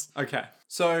the nails. Okay.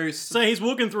 So he's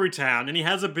walking through town, and he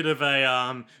has a bit of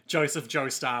a Joseph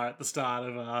Joestar at the start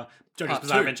of JoJo's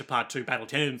Bizarre Adventure Part 2 Battle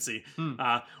Tendency,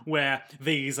 where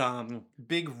these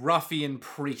big ruffian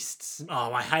priests.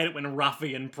 Oh, I hate it when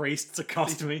ruffian priests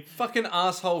accost me. Fucking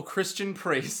asshole Christian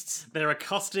priests. They're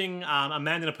accosting a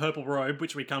man in a purple robe,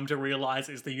 which we come to realise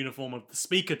is the uniform of the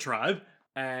Speaker tribe.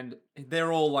 And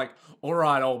they're all like, all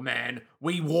right, old man,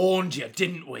 we warned you,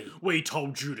 didn't we? We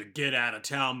told you to get out of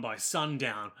town by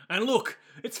sundown. And look,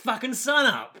 it's fucking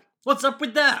sunup. What's up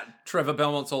with that? Trevor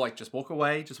Belmont's all like, just walk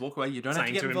away. You don't have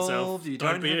to get involved. You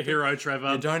don't be a hero,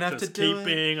 Trevor. You don't have to do it. Just keep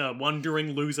being a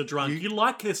wandering loser drunk. You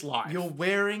like this life. You're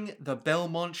wearing the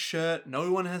Belmont shirt.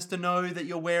 No one has to know that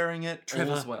you're wearing it.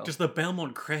 Trevor, well. Does the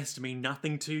Belmont crest mean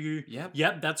nothing to you? Yep.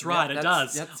 Yep, that's right, it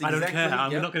does. I don't care.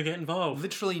 I'm yep. not going to get involved.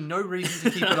 Literally no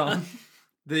reason to keep it on.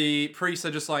 The priests are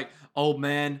just like, old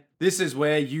man, this is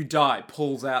where you die.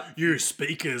 Pulls out. You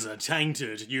speakers are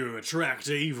tainted. You attract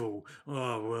evil.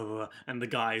 And the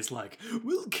guy is like,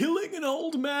 will killing an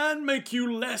old man make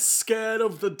you less scared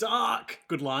of the dark?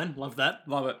 Good line. Love that.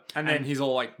 Love it. And then he's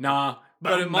all like, nah,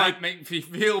 but it might make me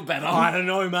feel better. I don't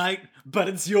know, mate, but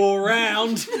it's your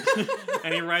round.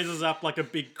 And he raises up like a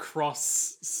big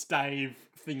cross stave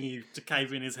thingy to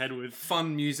cave in his head with.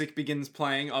 Fun music begins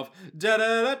playing of da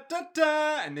da da da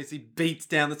da, and as he beats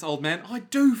down this old man, I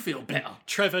do feel better.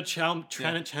 Trevor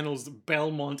channels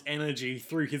Belmont energy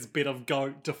through his bit of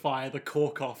goat to fire the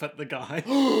cork off at the guy.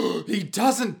 He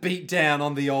doesn't beat down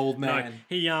on the old man.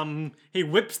 He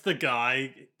whips the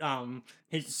guy.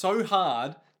 He's So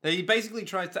hard that he basically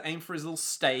tries to aim for his little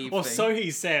stave Or thing. so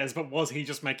he says, but was he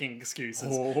just making excuses?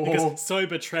 Oh. Because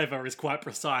sober Trevor is quite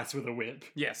precise with a whip.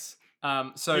 Yes.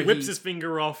 So He whips his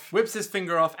finger off. whips his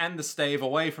finger off and the stave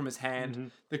away from his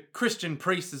hand. The Christian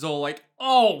priest is all like,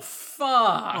 "Oh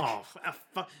fuck!"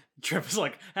 Oh, Trevor's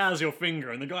like, how's your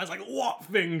finger? And the guy's like, what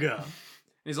finger?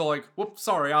 He's all like, "Whoops,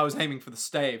 sorry, I was aiming for the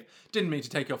stave. Didn't mean to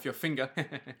take off your finger."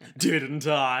 Didn't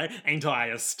I? Ain't I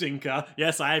a stinker?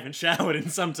 Yes, I haven't showered in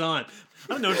some time.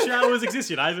 I don't know if showers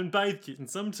exist yet. I haven't bathed in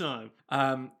some time.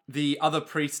 The other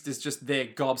priest is just there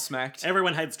gobsmacked.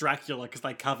 Everyone hates Dracula because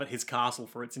they covet his castle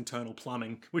for its internal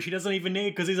plumbing, which he doesn't even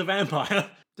need because he's a vampire.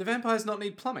 Do vampires not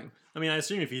need plumbing? I mean, I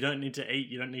assume if you don't need to eat,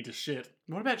 you don't need to shit.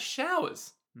 What about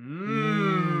showers?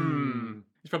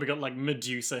 He's probably got like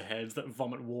Medusa heads that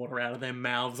vomit water out of their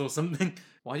mouths or something.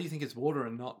 Why do you think it's water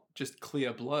and not just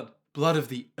clear blood? Blood of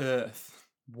the earth.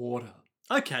 Water.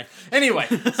 Okay. Anyway,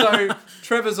 so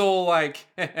Trevor's all like,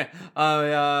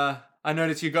 I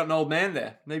noticed you got an old man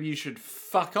there. Maybe you should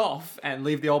fuck off and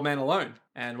leave the old man alone.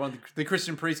 And one of the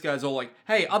Christian priest guys all like,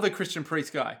 hey, other Christian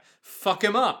priest guy, fuck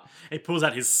him up. He pulls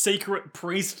out his secret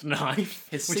priest knife.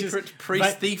 His which is secret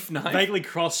priest thief knife. Vaguely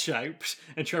cross-shaped.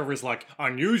 And Trevor is like,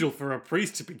 unusual for a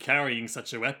priest to be carrying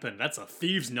such a weapon. That's a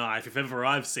thieves' knife if ever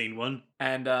I've seen one.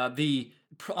 And the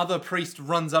other priest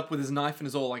runs up with his knife and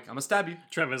is all like, I'm gonna stab you.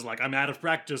 Trevor's like, I'm out of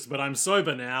practice, but I'm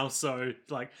sober now, so,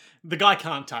 like, the guy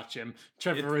can't touch him.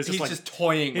 Trevor is just, He's like... just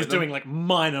toying He's with him. doing, like,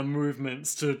 minor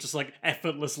movements to just, like,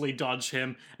 effortlessly dodge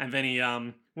him, and then he,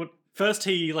 First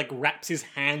he, like, wraps his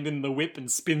hand in the whip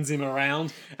and spins him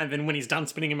around, and then when he's done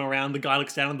spinning him around, the guy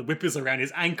looks down and the whip is around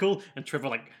his ankle, and Trevor,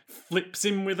 like, flips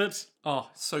him with it. Oh,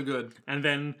 so good. And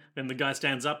then the guy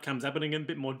stands up, comes up and a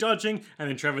bit more dodging, and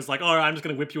then Trevor's like, alright, I'm just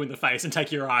gonna whip you in the face and take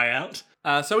your eye out.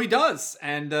 So he does,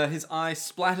 and his eye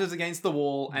splatters against the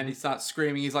wall, and he starts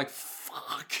screaming. He's like,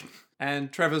 fuck.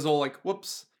 And Trevor's all like,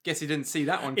 whoops. Guess he didn't see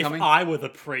that one If coming. I were the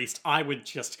priest, I would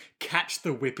just catch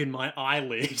the whip in my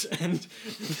eyelid and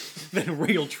then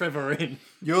reel Trevor in.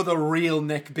 You're the real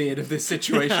neckbeard of this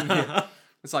situation here.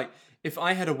 It's like, if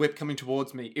I had a whip coming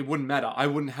towards me, it wouldn't matter. I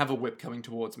wouldn't have a whip coming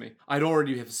towards me. I'd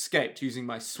already have escaped using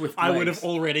my swift legs. I would have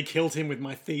already killed him with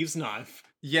my thieves' knife.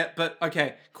 Yeah, but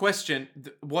okay, question.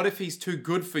 What if he's too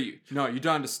good for you? No, you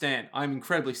don't understand. I'm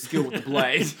incredibly skilled with the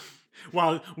blade.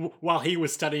 While he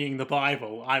was studying the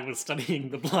Bible, I was studying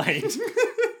the blade.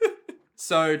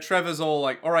 So Trevor's all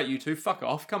like, all right, you two, fuck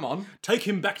off, come on. Take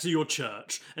him back to your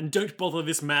church, and don't bother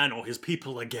this man or his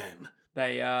people again.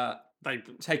 They They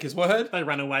take his word. they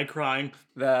ran away crying.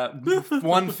 The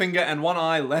one finger and one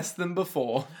eye less than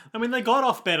before. I mean, they got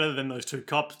off better than those two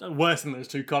cops, worse than those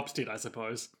two cops did, I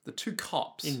suppose. The two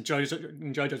cops. In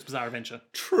JoJo's Bizarre Adventure.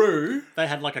 True. They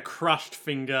had like a crushed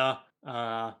finger,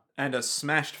 And a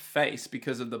smashed face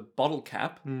because of the bottle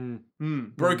cap.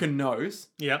 Broken nose.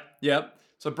 Yep. Yep.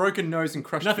 So broken nose and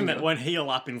crushed Nothing finger. that won't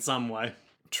heal up in some way.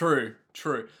 True.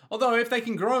 Although if they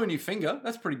can grow a new finger,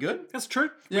 that's pretty good. That's true.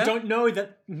 Yeah. We don't know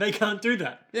that they can't do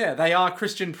that. Yeah, they are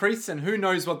Christian priests, and who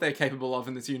knows what they're capable of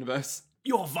in this universe,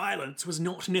 Your violence was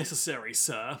not necessary,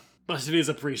 sir, but it is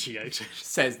appreciated.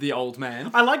 says the old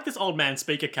man. I like this old man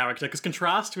speaker character because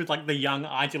contrast with like the young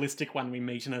idealistic one we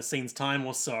meet in a scene's time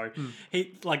or so,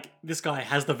 he this guy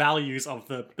has the values of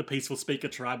the peaceful speaker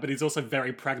tribe, but he's also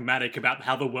very pragmatic about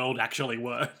how the world actually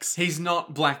works. He's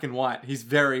not black and white. He's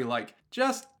very like,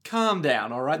 just calm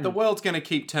down, all right? The world's going to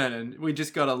keep turning. We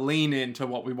just got to lean into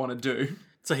what we want to do.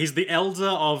 So he's the elder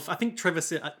of, I think Trevor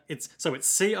said, it's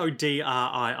Codrii.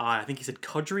 I think he said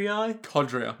Codrii.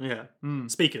 Codria. Yeah.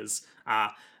 Speakers.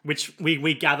 Which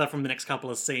we gather from the next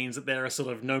couple of scenes that they're a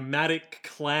sort of nomadic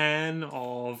clan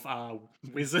of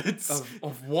wizards.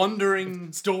 Of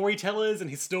wandering. Storytellers and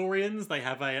historians. They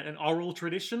have an oral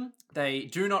tradition. They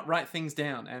do not write things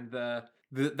down, and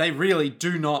they really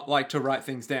do not like to write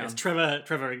things down. As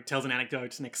Trevor tells an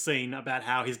anecdote next scene about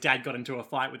how his dad got into a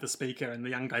fight with the speaker, and the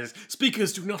young guy says,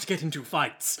 "Speakers do not get into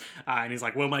fights." And he's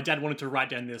like, "Well, my dad wanted to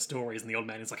write down their stories." And the old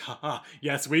man is like, "Haha,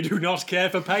 yes, we do not care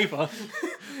for paper.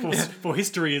 For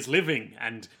history is living,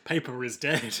 and paper is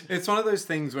dead." It's one of those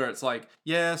things where it's like,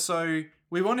 yeah, so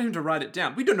we wanted him to write it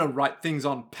down. We do not write things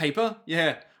on paper.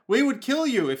 Yeah, we would kill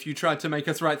you if you tried to make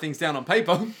us write things down on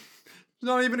paper.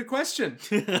 Not even a question.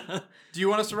 Do you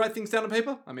want us to write things down on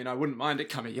paper? I mean, I wouldn't mind it.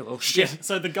 Come here, you little shit.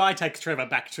 So the guy takes Trevor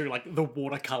back to like the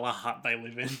watercolor hut they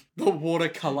live in. The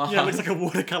watercolor Yeah, it looks like a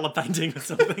watercolor painting or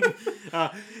something.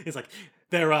 He's like,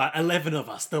 there are 11 of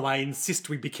us, though I insist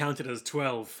we be counted as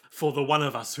 12 for the one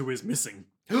of us who is missing.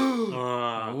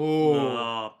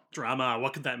 Drama.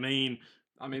 What could that mean?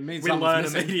 I mean, it means We someone's learn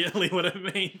missing. immediately what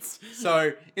it means.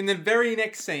 So, in the very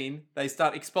next scene, they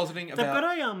start expositing They've about...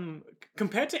 got a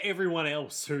compared to everyone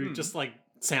else who just like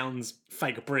sounds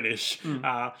fake British.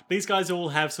 These guys all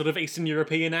have sort of Eastern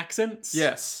European accents.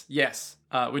 Yes,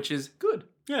 which is good.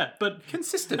 Yeah, but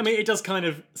Consistent. I mean, it does kind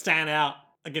of stand out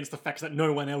against the fact that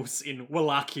no one else in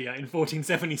Wallachia in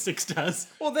 1476 does.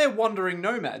 Well, they're wandering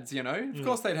nomads, you know? Of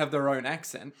course they'd have their own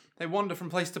accent. They wander from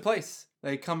place to place.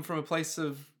 They come from a place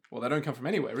of... Well, they don't come from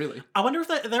anywhere, really. I wonder if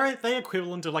they're they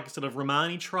equivalent to like a sort of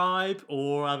Romani tribe,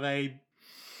 or are they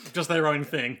just their own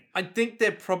thing? I think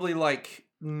they're probably like...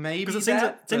 Maybe Because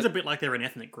that, it seems but- a bit like they're an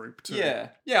ethnic group too. Yeah,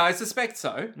 I suspect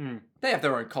so. They have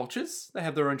their own cultures. They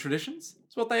have their own traditions.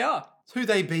 It's what they are. It's who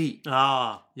they be.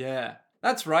 Ah. Yeah.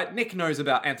 That's right. Nick knows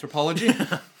about anthropology.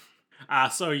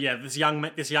 So yeah, this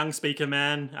young speaker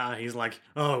man, he's like,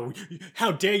 "Oh,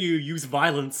 how dare you use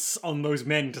violence on those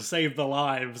men to save the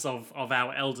lives of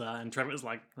our elder?" And Trevor's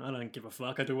like, "I don't give a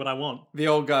fuck. I do what I want." The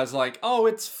old guy's like, oh,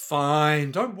 it's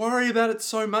fine. Don't worry about it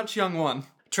so much, young one.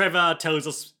 Trevor tells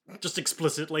us just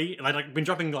explicitly, and I've like been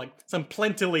dropping like some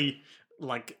plentifully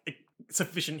like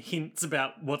sufficient hints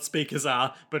about what speakers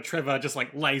are, but Trevor just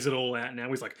like lays it all out now.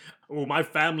 He's like, "Oh, my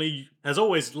family has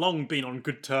always long been on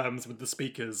good terms with the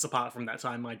speakers, apart from that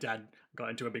time my dad got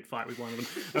into a big fight with one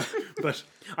of them. But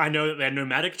I know that they're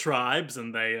nomadic tribes,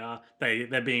 and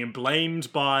they're being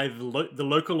blamed by the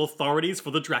local authorities for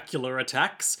the Dracula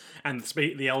attacks. And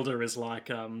the elder is like,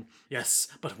 yes,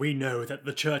 but we know that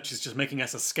the church is just making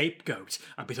us a scapegoat,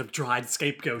 a bit of dried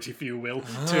scapegoat, if you will,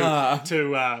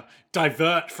 to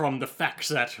divert from the fact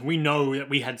that we know that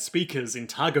we had speakers in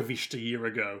Targovist a year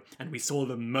ago, and we saw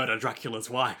them murder Dracula's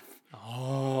wife."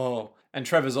 Oh. And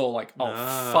Trevor's all like, oh,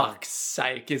 fuck's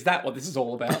sake. Is that what this is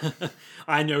all about?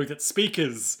 I know that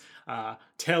speakers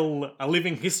tell a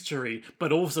living history,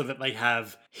 but also that they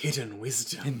have hidden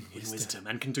wisdom,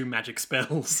 and can do magic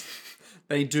spells.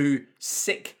 They do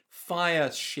sick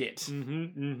fire shit.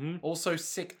 Also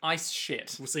sick ice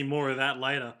shit. We'll see more of that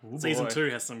later. Season 2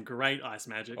 has some great ice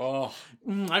magic. Oh.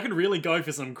 I could really go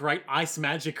for some great ice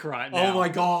magic right now. Oh my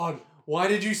god. Why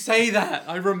did you say that?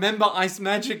 I remember ice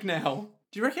magic now.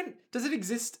 Do you reckon, does it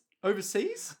exist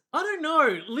overseas? I don't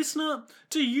know. Listener,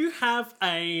 do you have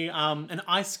an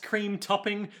ice cream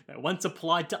topping that once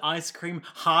applied to ice cream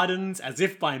hardens as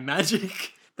if by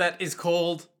magic? That is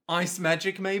called ice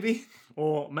magic, maybe?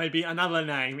 Or maybe another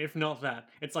name, if not that.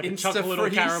 It's like a chocolate or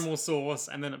Insta-freeze? caramel sauce,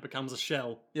 and then it becomes a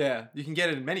shell. Yeah, you can get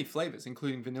it in many flavours,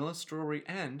 including vanilla, strawberry,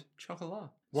 and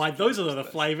chocolate. Why, those are the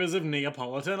flavours of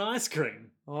Neapolitan ice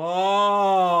cream.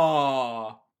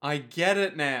 Oh, I get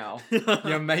it now.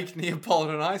 You make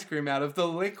Neapolitan ice cream out of the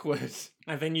liquid.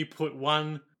 And then you put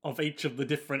one of each of the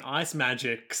different ice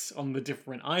magics on the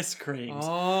different ice creams.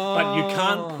 Oh. But you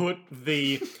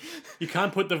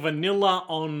can't put the vanilla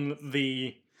on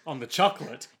the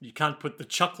chocolate. You can't put the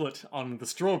chocolate on the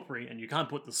strawberry, and you can't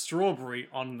put the strawberry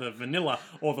on the vanilla,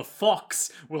 or the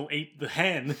fox will eat the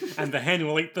hen, and the hen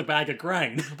will eat the bag of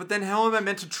grain. But then how am I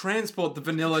meant to transport the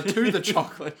vanilla to the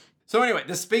chocolate? So anyway,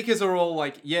 the speakers are all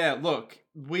like, yeah, look,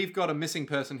 we've got a missing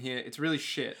person here. It's really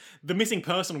shit. The missing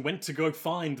person went to go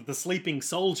find the sleeping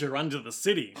soldier under the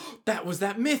city. That was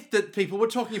that myth that people were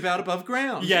talking about above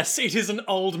ground. Yes, it is an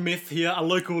old myth here, a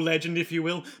local legend, if you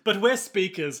will, but we're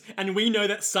speakers, and we know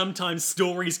that sometimes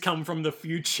stories come from the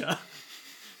future.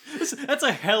 That's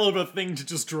a hell of a thing to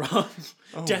just drop.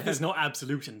 Death is not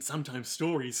absolute, and sometimes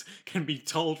stories can be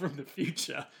told from the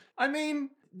future. I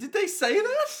mean, did they say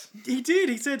that? He did.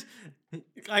 He said,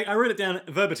 I wrote it down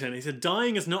verbatim. He said,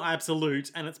 dying is not absolute,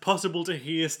 and it's possible to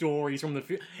hear stories from the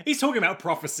future. He's talking about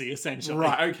prophecy, essentially.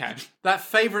 Right, okay. That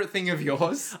favourite thing of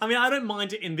yours. I mean, I don't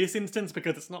mind it in this instance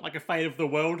because it's not like a fate of the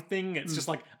world thing. It's just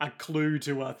like a clue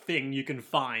to a thing you can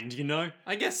find, you know?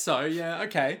 I guess so, yeah,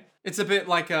 okay. It's a bit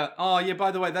like oh yeah,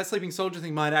 by the way, that sleeping soldier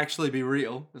thing might actually be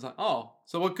real. It's like, oh,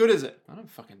 so what good is it? I don't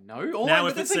fucking know. All Now, I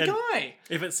if it's it a said- guy.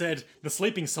 If it said, the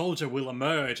sleeping soldier will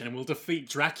emerge and will defeat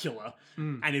Dracula,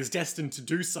 and is destined to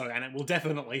do so, and it will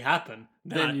definitely happen,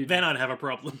 then I'd have a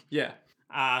problem. Yeah.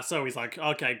 So he's like,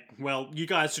 okay, well, you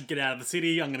guys should get out of the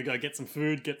city. I'm going to go get some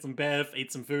food, get some bev,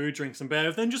 eat some food, drink some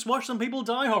bev, then just watch some people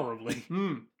die horribly.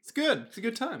 It's good. It's a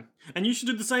good time. And you should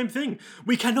do the same thing.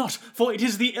 We cannot, for it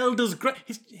is the elder's great...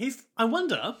 I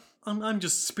wonder, I'm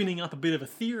just spinning up a bit of a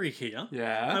theory here.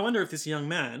 Yeah. I wonder if this young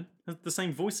man the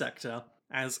same voice actor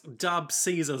as Dub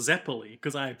Caesar Zeppeli,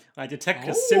 because I detect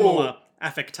a similar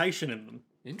affectation in them.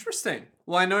 Interesting.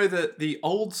 Well, I know that the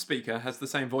old speaker has the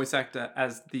same voice actor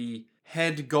as the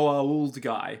head Goa'uld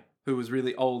guy, who was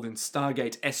really old in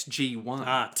Stargate SG-1.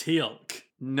 Ah, Teal'c.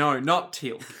 No, not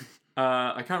Teal'c.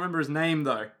 I can't remember his name,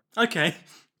 though. Okay.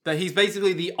 But he's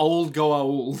basically the old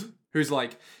Goa'uld, who's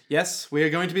like, yes, we are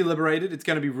going to be liberated. It's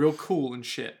going to be real cool and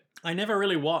shit. I never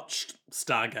really watched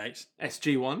Stargate.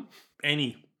 SG-1?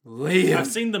 Any. Liam. I've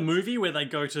seen the movie where they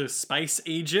go to Space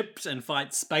Egypt and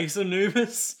fight Space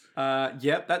Anubis.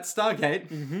 Yep, that's Stargate.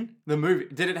 Mm-hmm. The movie.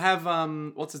 Did it have,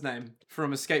 what's his name?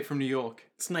 From Escape from New York.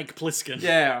 Snake Plissken.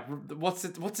 Yeah, what's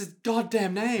his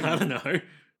goddamn name? I don't know.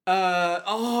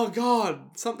 Oh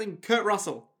god, something Kurt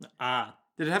Russell. Ah,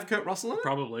 Did it have Kurt Russell in it?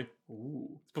 probably.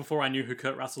 Ooh. Before I knew who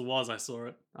Kurt Russell was, I saw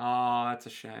it. Oh, that's a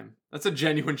shame. That's a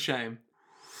genuine shame.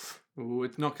 Ooh,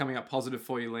 it's not coming up positive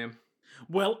for you, Liam.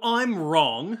 Well, I'm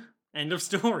wrong. End of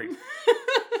story.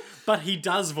 But he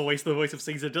does voice, the voice of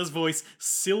Caesar, does voice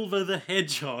Silver the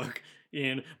Hedgehog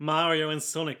in Mario and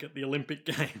Sonic at the Olympic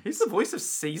Games. He's the voice of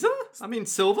Caesar? I mean,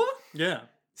 Silver? Yeah.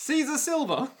 Caesar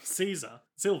Silver? Caesar.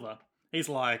 Silver. He's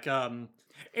like,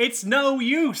 it's no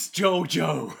use,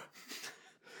 Jojo.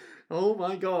 Oh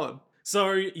my god.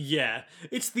 So, yeah,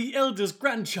 it's the elder's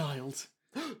grandchild.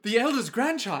 The elder's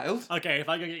grandchild? Okay, if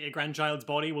I go get your grandchild's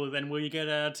body, well, then will you get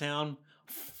out of town?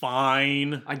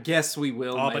 Fine. I guess we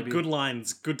will, Oh, maybe. but good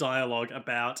lines, good dialogue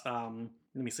about,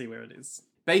 let me see where it is.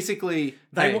 Basically,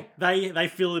 They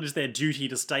feel it is their duty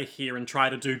to stay here and try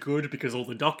to do good because all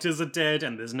the doctors are dead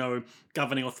and there's no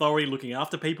governing authority looking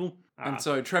after people. and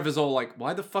so Trevor's all like,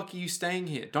 why the fuck are you staying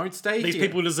here? Don't stay These here.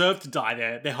 people deserve to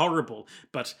die. They're horrible.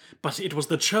 But it was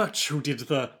the church who did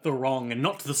the wrong and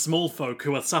not the small folk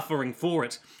who are suffering for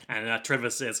it. And Trevor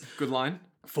says, Good line.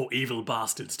 for evil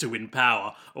bastards to win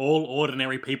power, all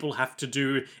ordinary people have to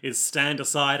do is stand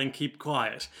aside and keep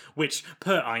quiet, which,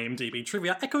 per IMDb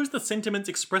trivia, echoes the sentiments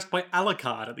expressed by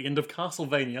Alucard at the end of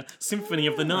Castlevania Symphony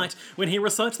of the Night, when he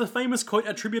recites the famous quote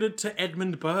attributed to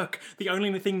Edmund Burke, "The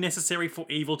only thing necessary for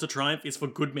evil to triumph is for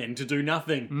good men to do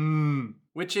nothing."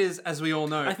 Which is, as we all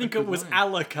know, I think it was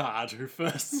Alucard who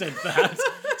first said that,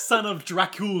 son of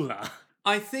Dracula.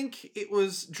 I think it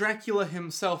was Dracula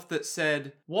himself that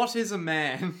said, "What is a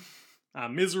man?" A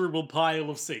miserable pile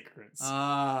of secrets.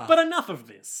 Ah. But enough of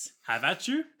this. Have at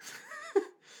you.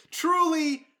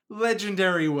 Truly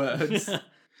legendary words.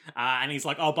 And he's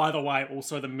like, oh, by the way,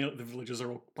 also the villagers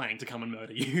are all planning to come and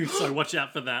murder you, so watch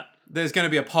out for that. There's going to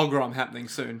be a pogrom happening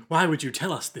soon. Why would you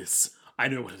tell us this? I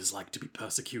know what it is like to be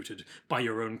persecuted by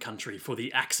your own country for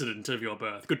the accident of your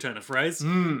birth. Good turn of phrase.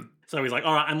 So he's like,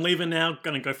 all right, I'm leaving now,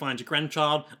 gonna go find your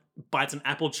grandchild, bites an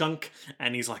apple chunk,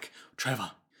 and he's like,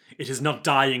 Trevor, it is not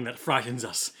dying that frightens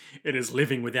us. It is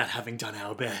living without having done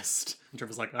our best. And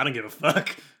Trevor's like, I don't give a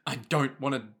fuck. I don't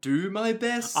want to do my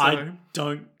best. So I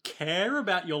don't care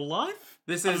about your life.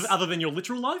 This is Other than your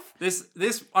literal life. this.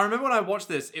 I remember when I watched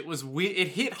this, it was weird. It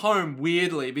hit home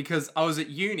weirdly because I was at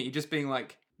uni, just being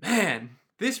like, man,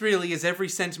 this really is every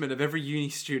sentiment of every uni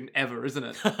student ever, isn't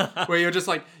it? Where you're just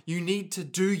like, you need to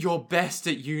do your best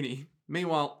at uni.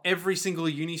 Meanwhile, every single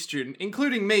uni student,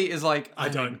 including me, is like, I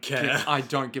don't care. I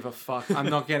don't give a fuck. I'm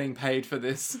not getting paid for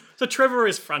this. So Trevor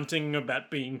is fronting about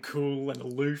being cool and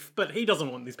aloof, but he doesn't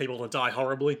want these people to die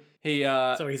horribly.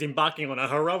 So he's embarking on a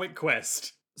heroic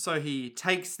quest. So he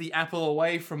takes the apple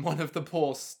away from one of the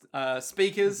poor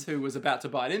speakers who was about to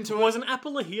bite into it. Was an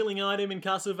apple a healing item in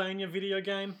Castlevania video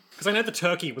game? Because I know the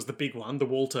turkey was the big one, the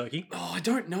wall turkey. Oh, I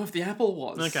don't know if the apple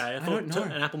was. Okay, I don't thought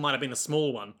know. an apple might have been a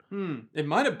small one. It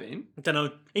might have been. I don't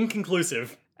know.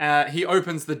 Inconclusive. He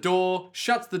opens the door,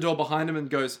 shuts the door behind him, and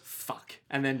goes, fuck.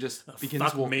 And then just begins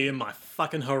Fuck walking. me and my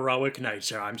fucking heroic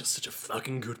nature. I'm just such a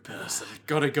fucking good person.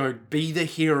 Gotta go be the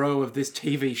hero of this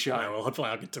TV show. Oh, well, hopefully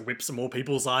I'll get to whip some more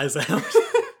people's eyes out.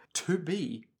 To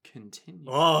be continued.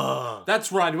 Oh.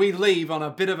 That's right, we leave on a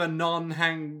bit of a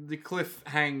the cliff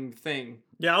hang thing.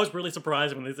 Yeah, I was really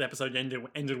surprised when this episode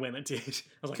ended when it did. I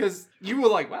was like, Because you were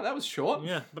like, wow, that was short.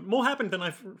 yeah, but more happened than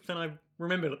I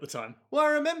remembered at the time. Well, I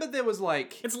remember there was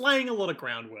like... It's laying a lot of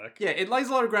groundwork. Yeah, it lays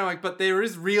a lot of groundwork, but there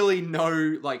is really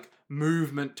no, like,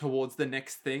 movement towards the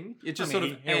next thing. It just sort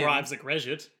of he arrives at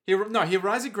Greshit. He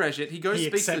arrives at Greshit, he goes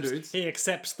speak to the dudes, He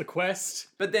accepts the quest.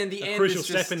 but then the end Crucial is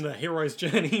just... step in the hero's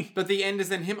journey. But the end is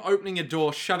then him opening a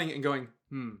door, shutting it and going,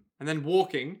 and then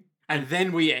walking, and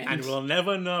then we end. And we'll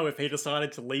never know if he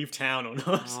decided to leave town or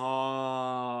not.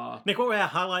 Ah. Nick, what were our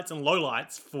highlights and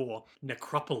lowlights for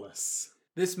Necropolis?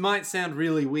 This might sound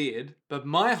really weird, but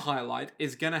my highlight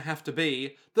is gonna have to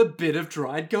be the bit of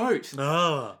dried goat.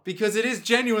 Ah. Because it is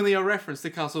genuinely a reference to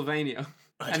Castlevania.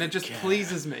 And it just care.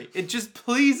 pleases me. It just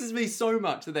pleases me so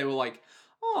much that they were like,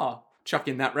 oh, chuck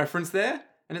in that reference there.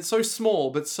 And it's so small,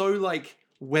 but so, like,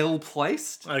 well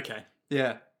placed. Okay.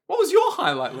 Yeah. What was your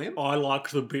highlight, Liam? I like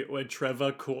the bit where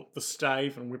Trevor caught the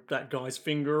stave and whipped that guy's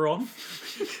finger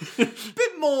off.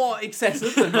 Bit more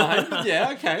excessive than mine. But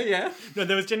yeah, okay, yeah. No,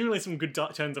 there was genuinely some good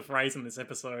turns of phrase in this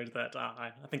episode that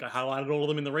I think I highlighted all of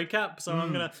them in the recap. So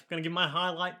I'm gonna give my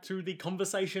highlight to the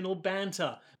conversational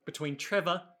banter between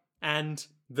Trevor and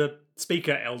the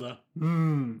speaker elder.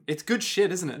 It's good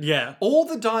shit, isn't it? Yeah. All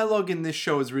the dialogue in this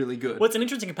show is really good. Well, it's an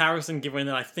interesting comparison given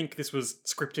that I think this was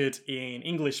scripted in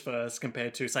English first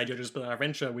compared to, say, JoJo's Bizarre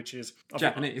Adventure, which is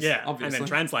Japanese, yeah, obviously. and then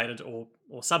translated or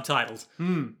subtitled.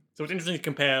 So it's interesting to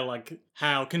compare like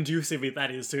how conducive that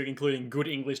is to including good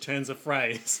English turns of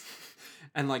phrase.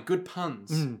 And like good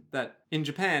puns that in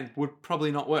Japan would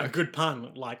probably not work. A good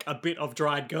pun, like a bit of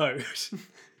dried goat.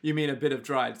 You mean a bit of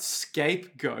dried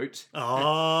scapegoat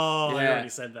Oh, I Yeah. already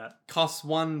said that. costs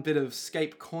one bit of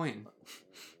scape coin.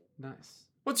 Nice.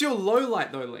 What's your low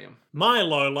light though, Liam? My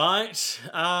low light.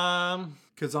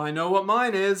 Because I know what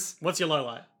mine is. What's your low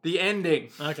light? The ending.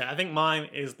 Okay, I think mine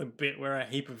is the bit where a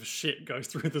heap of shit goes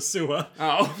through the sewer.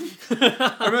 Oh.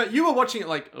 I remember you were watching it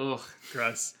like, ugh.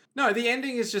 Gross. No, the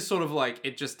ending is just sort of like,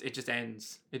 it just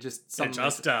ends. It just It suddenly...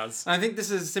 just does. I think this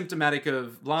is symptomatic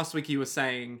of last week you were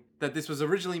saying that this was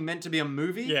originally meant to be a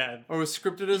movie. Yeah. Or was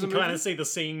scripted as a You movie. kind of see the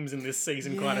seams in this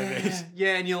season quite a bit.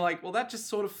 Yeah, and you're like, well, that just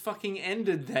sort of fucking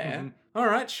ended there. All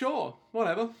right, sure,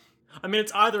 whatever. I mean,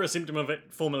 it's either a symptom of it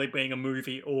formerly being a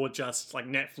movie or just like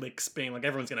Netflix being like,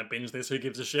 everyone's going to binge this, who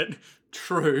gives a shit?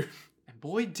 True. And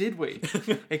boy, did we.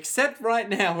 Except right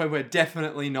now where we're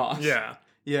definitely not. Yeah.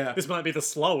 Yeah. This might be the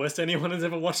slowest anyone has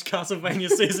ever watched Castlevania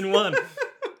Season 1.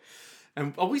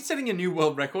 And are we setting a new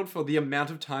world record for the amount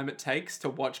of time it takes to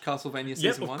watch Castlevania Yep,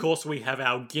 Season of 1? course we have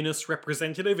our Guinness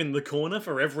representative in the corner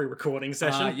for every recording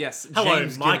session. Yes. Hello,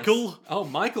 James Michael. Guinness. Oh,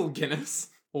 Michael Guinness.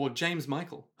 Or James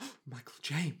Michael. Michael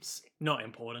James. Not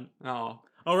important. Oh.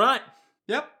 All right,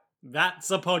 Yep. that's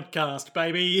a podcast,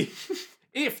 baby.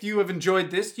 If you have enjoyed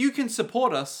this, you can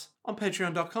support us on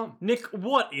patreon.com. Nick,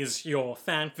 what is your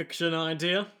fanfiction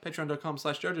idea?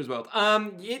 Patreon.com/JoJo's World.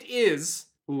 It is...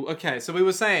 Ooh, okay, so we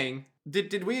were saying...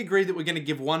 Did we agree that we're going to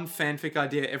give one fanfic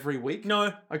idea every week?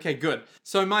 No. Okay, good.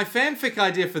 So my fanfic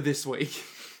idea for this week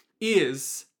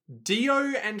is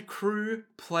Dio and crew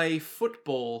play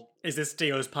football. Is this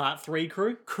Dio's Part 3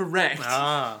 crew? Correct.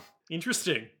 Ah,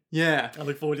 interesting. Yeah. I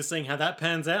look forward to seeing how that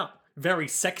pans out. Very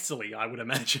sexily, I would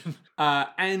imagine.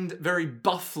 And very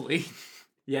buffly.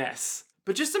 Yes.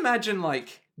 But just imagine,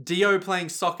 like, Dio playing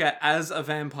soccer as a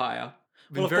vampire.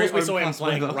 Well, of course we saw him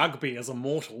playing rugby as a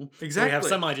mortal. So we have Exactly.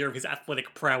 some idea of his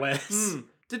athletic prowess.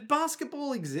 Did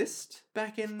basketball exist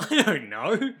back in... I don't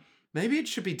know. Maybe it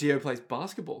should be Dio plays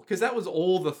basketball. Because that was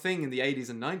all the thing in the 80s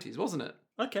and 90s, wasn't it?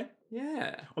 Okay.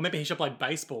 Yeah. Or maybe he should play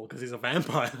baseball because he's a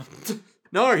vampire.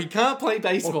 No, he can't play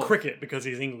baseball. Or cricket because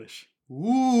he's English.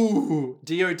 Ooh.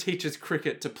 Dio teaches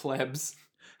cricket to plebs.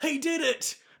 He did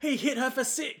it! He hit her for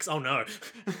 6! Oh no.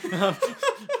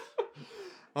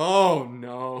 Oh,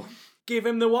 no. Give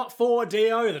him the what for,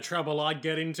 Dio? The trouble I'd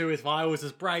get into if I was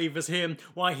as brave as him.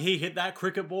 Why, he hit that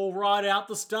cricket ball right out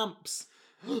the stumps.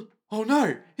 Oh,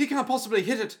 no. He can't possibly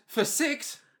hit it for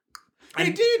 6. He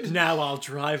And did. Now I'll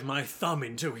drive my thumb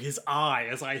into his eye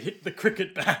as I hit the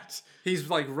cricket bat. He's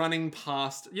like running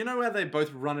past. You know where they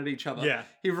both run at each other? Yeah.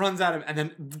 He runs at him and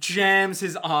then jams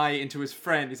his eye into his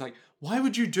friend. He's like, why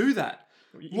would you do that?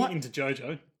 What? Into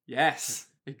Jojo. Yes.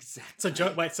 Exactly. So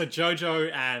so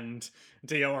Jojo and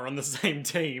Dio are on the same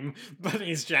team, but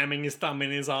he's jamming his thumb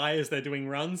in his eye as they're doing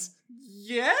runs.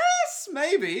 Yes,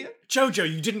 maybe. Jojo,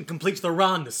 you didn't complete the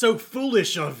run. So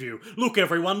foolish of you. Look,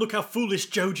 everyone, look how foolish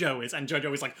Jojo is. And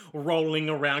Jojo is like rolling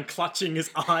around, clutching his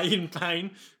eye in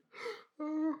pain.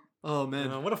 Oh,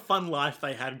 man. What a fun life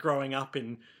they had growing up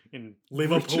in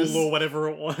Liverpool Riches. or whatever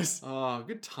it was. Oh,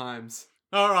 good times.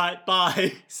 All right,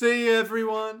 bye. See you,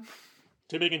 everyone.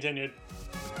 To be continued.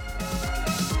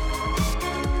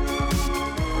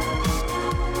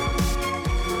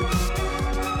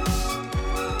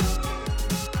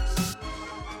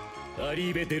ア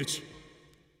リーベ・デルチ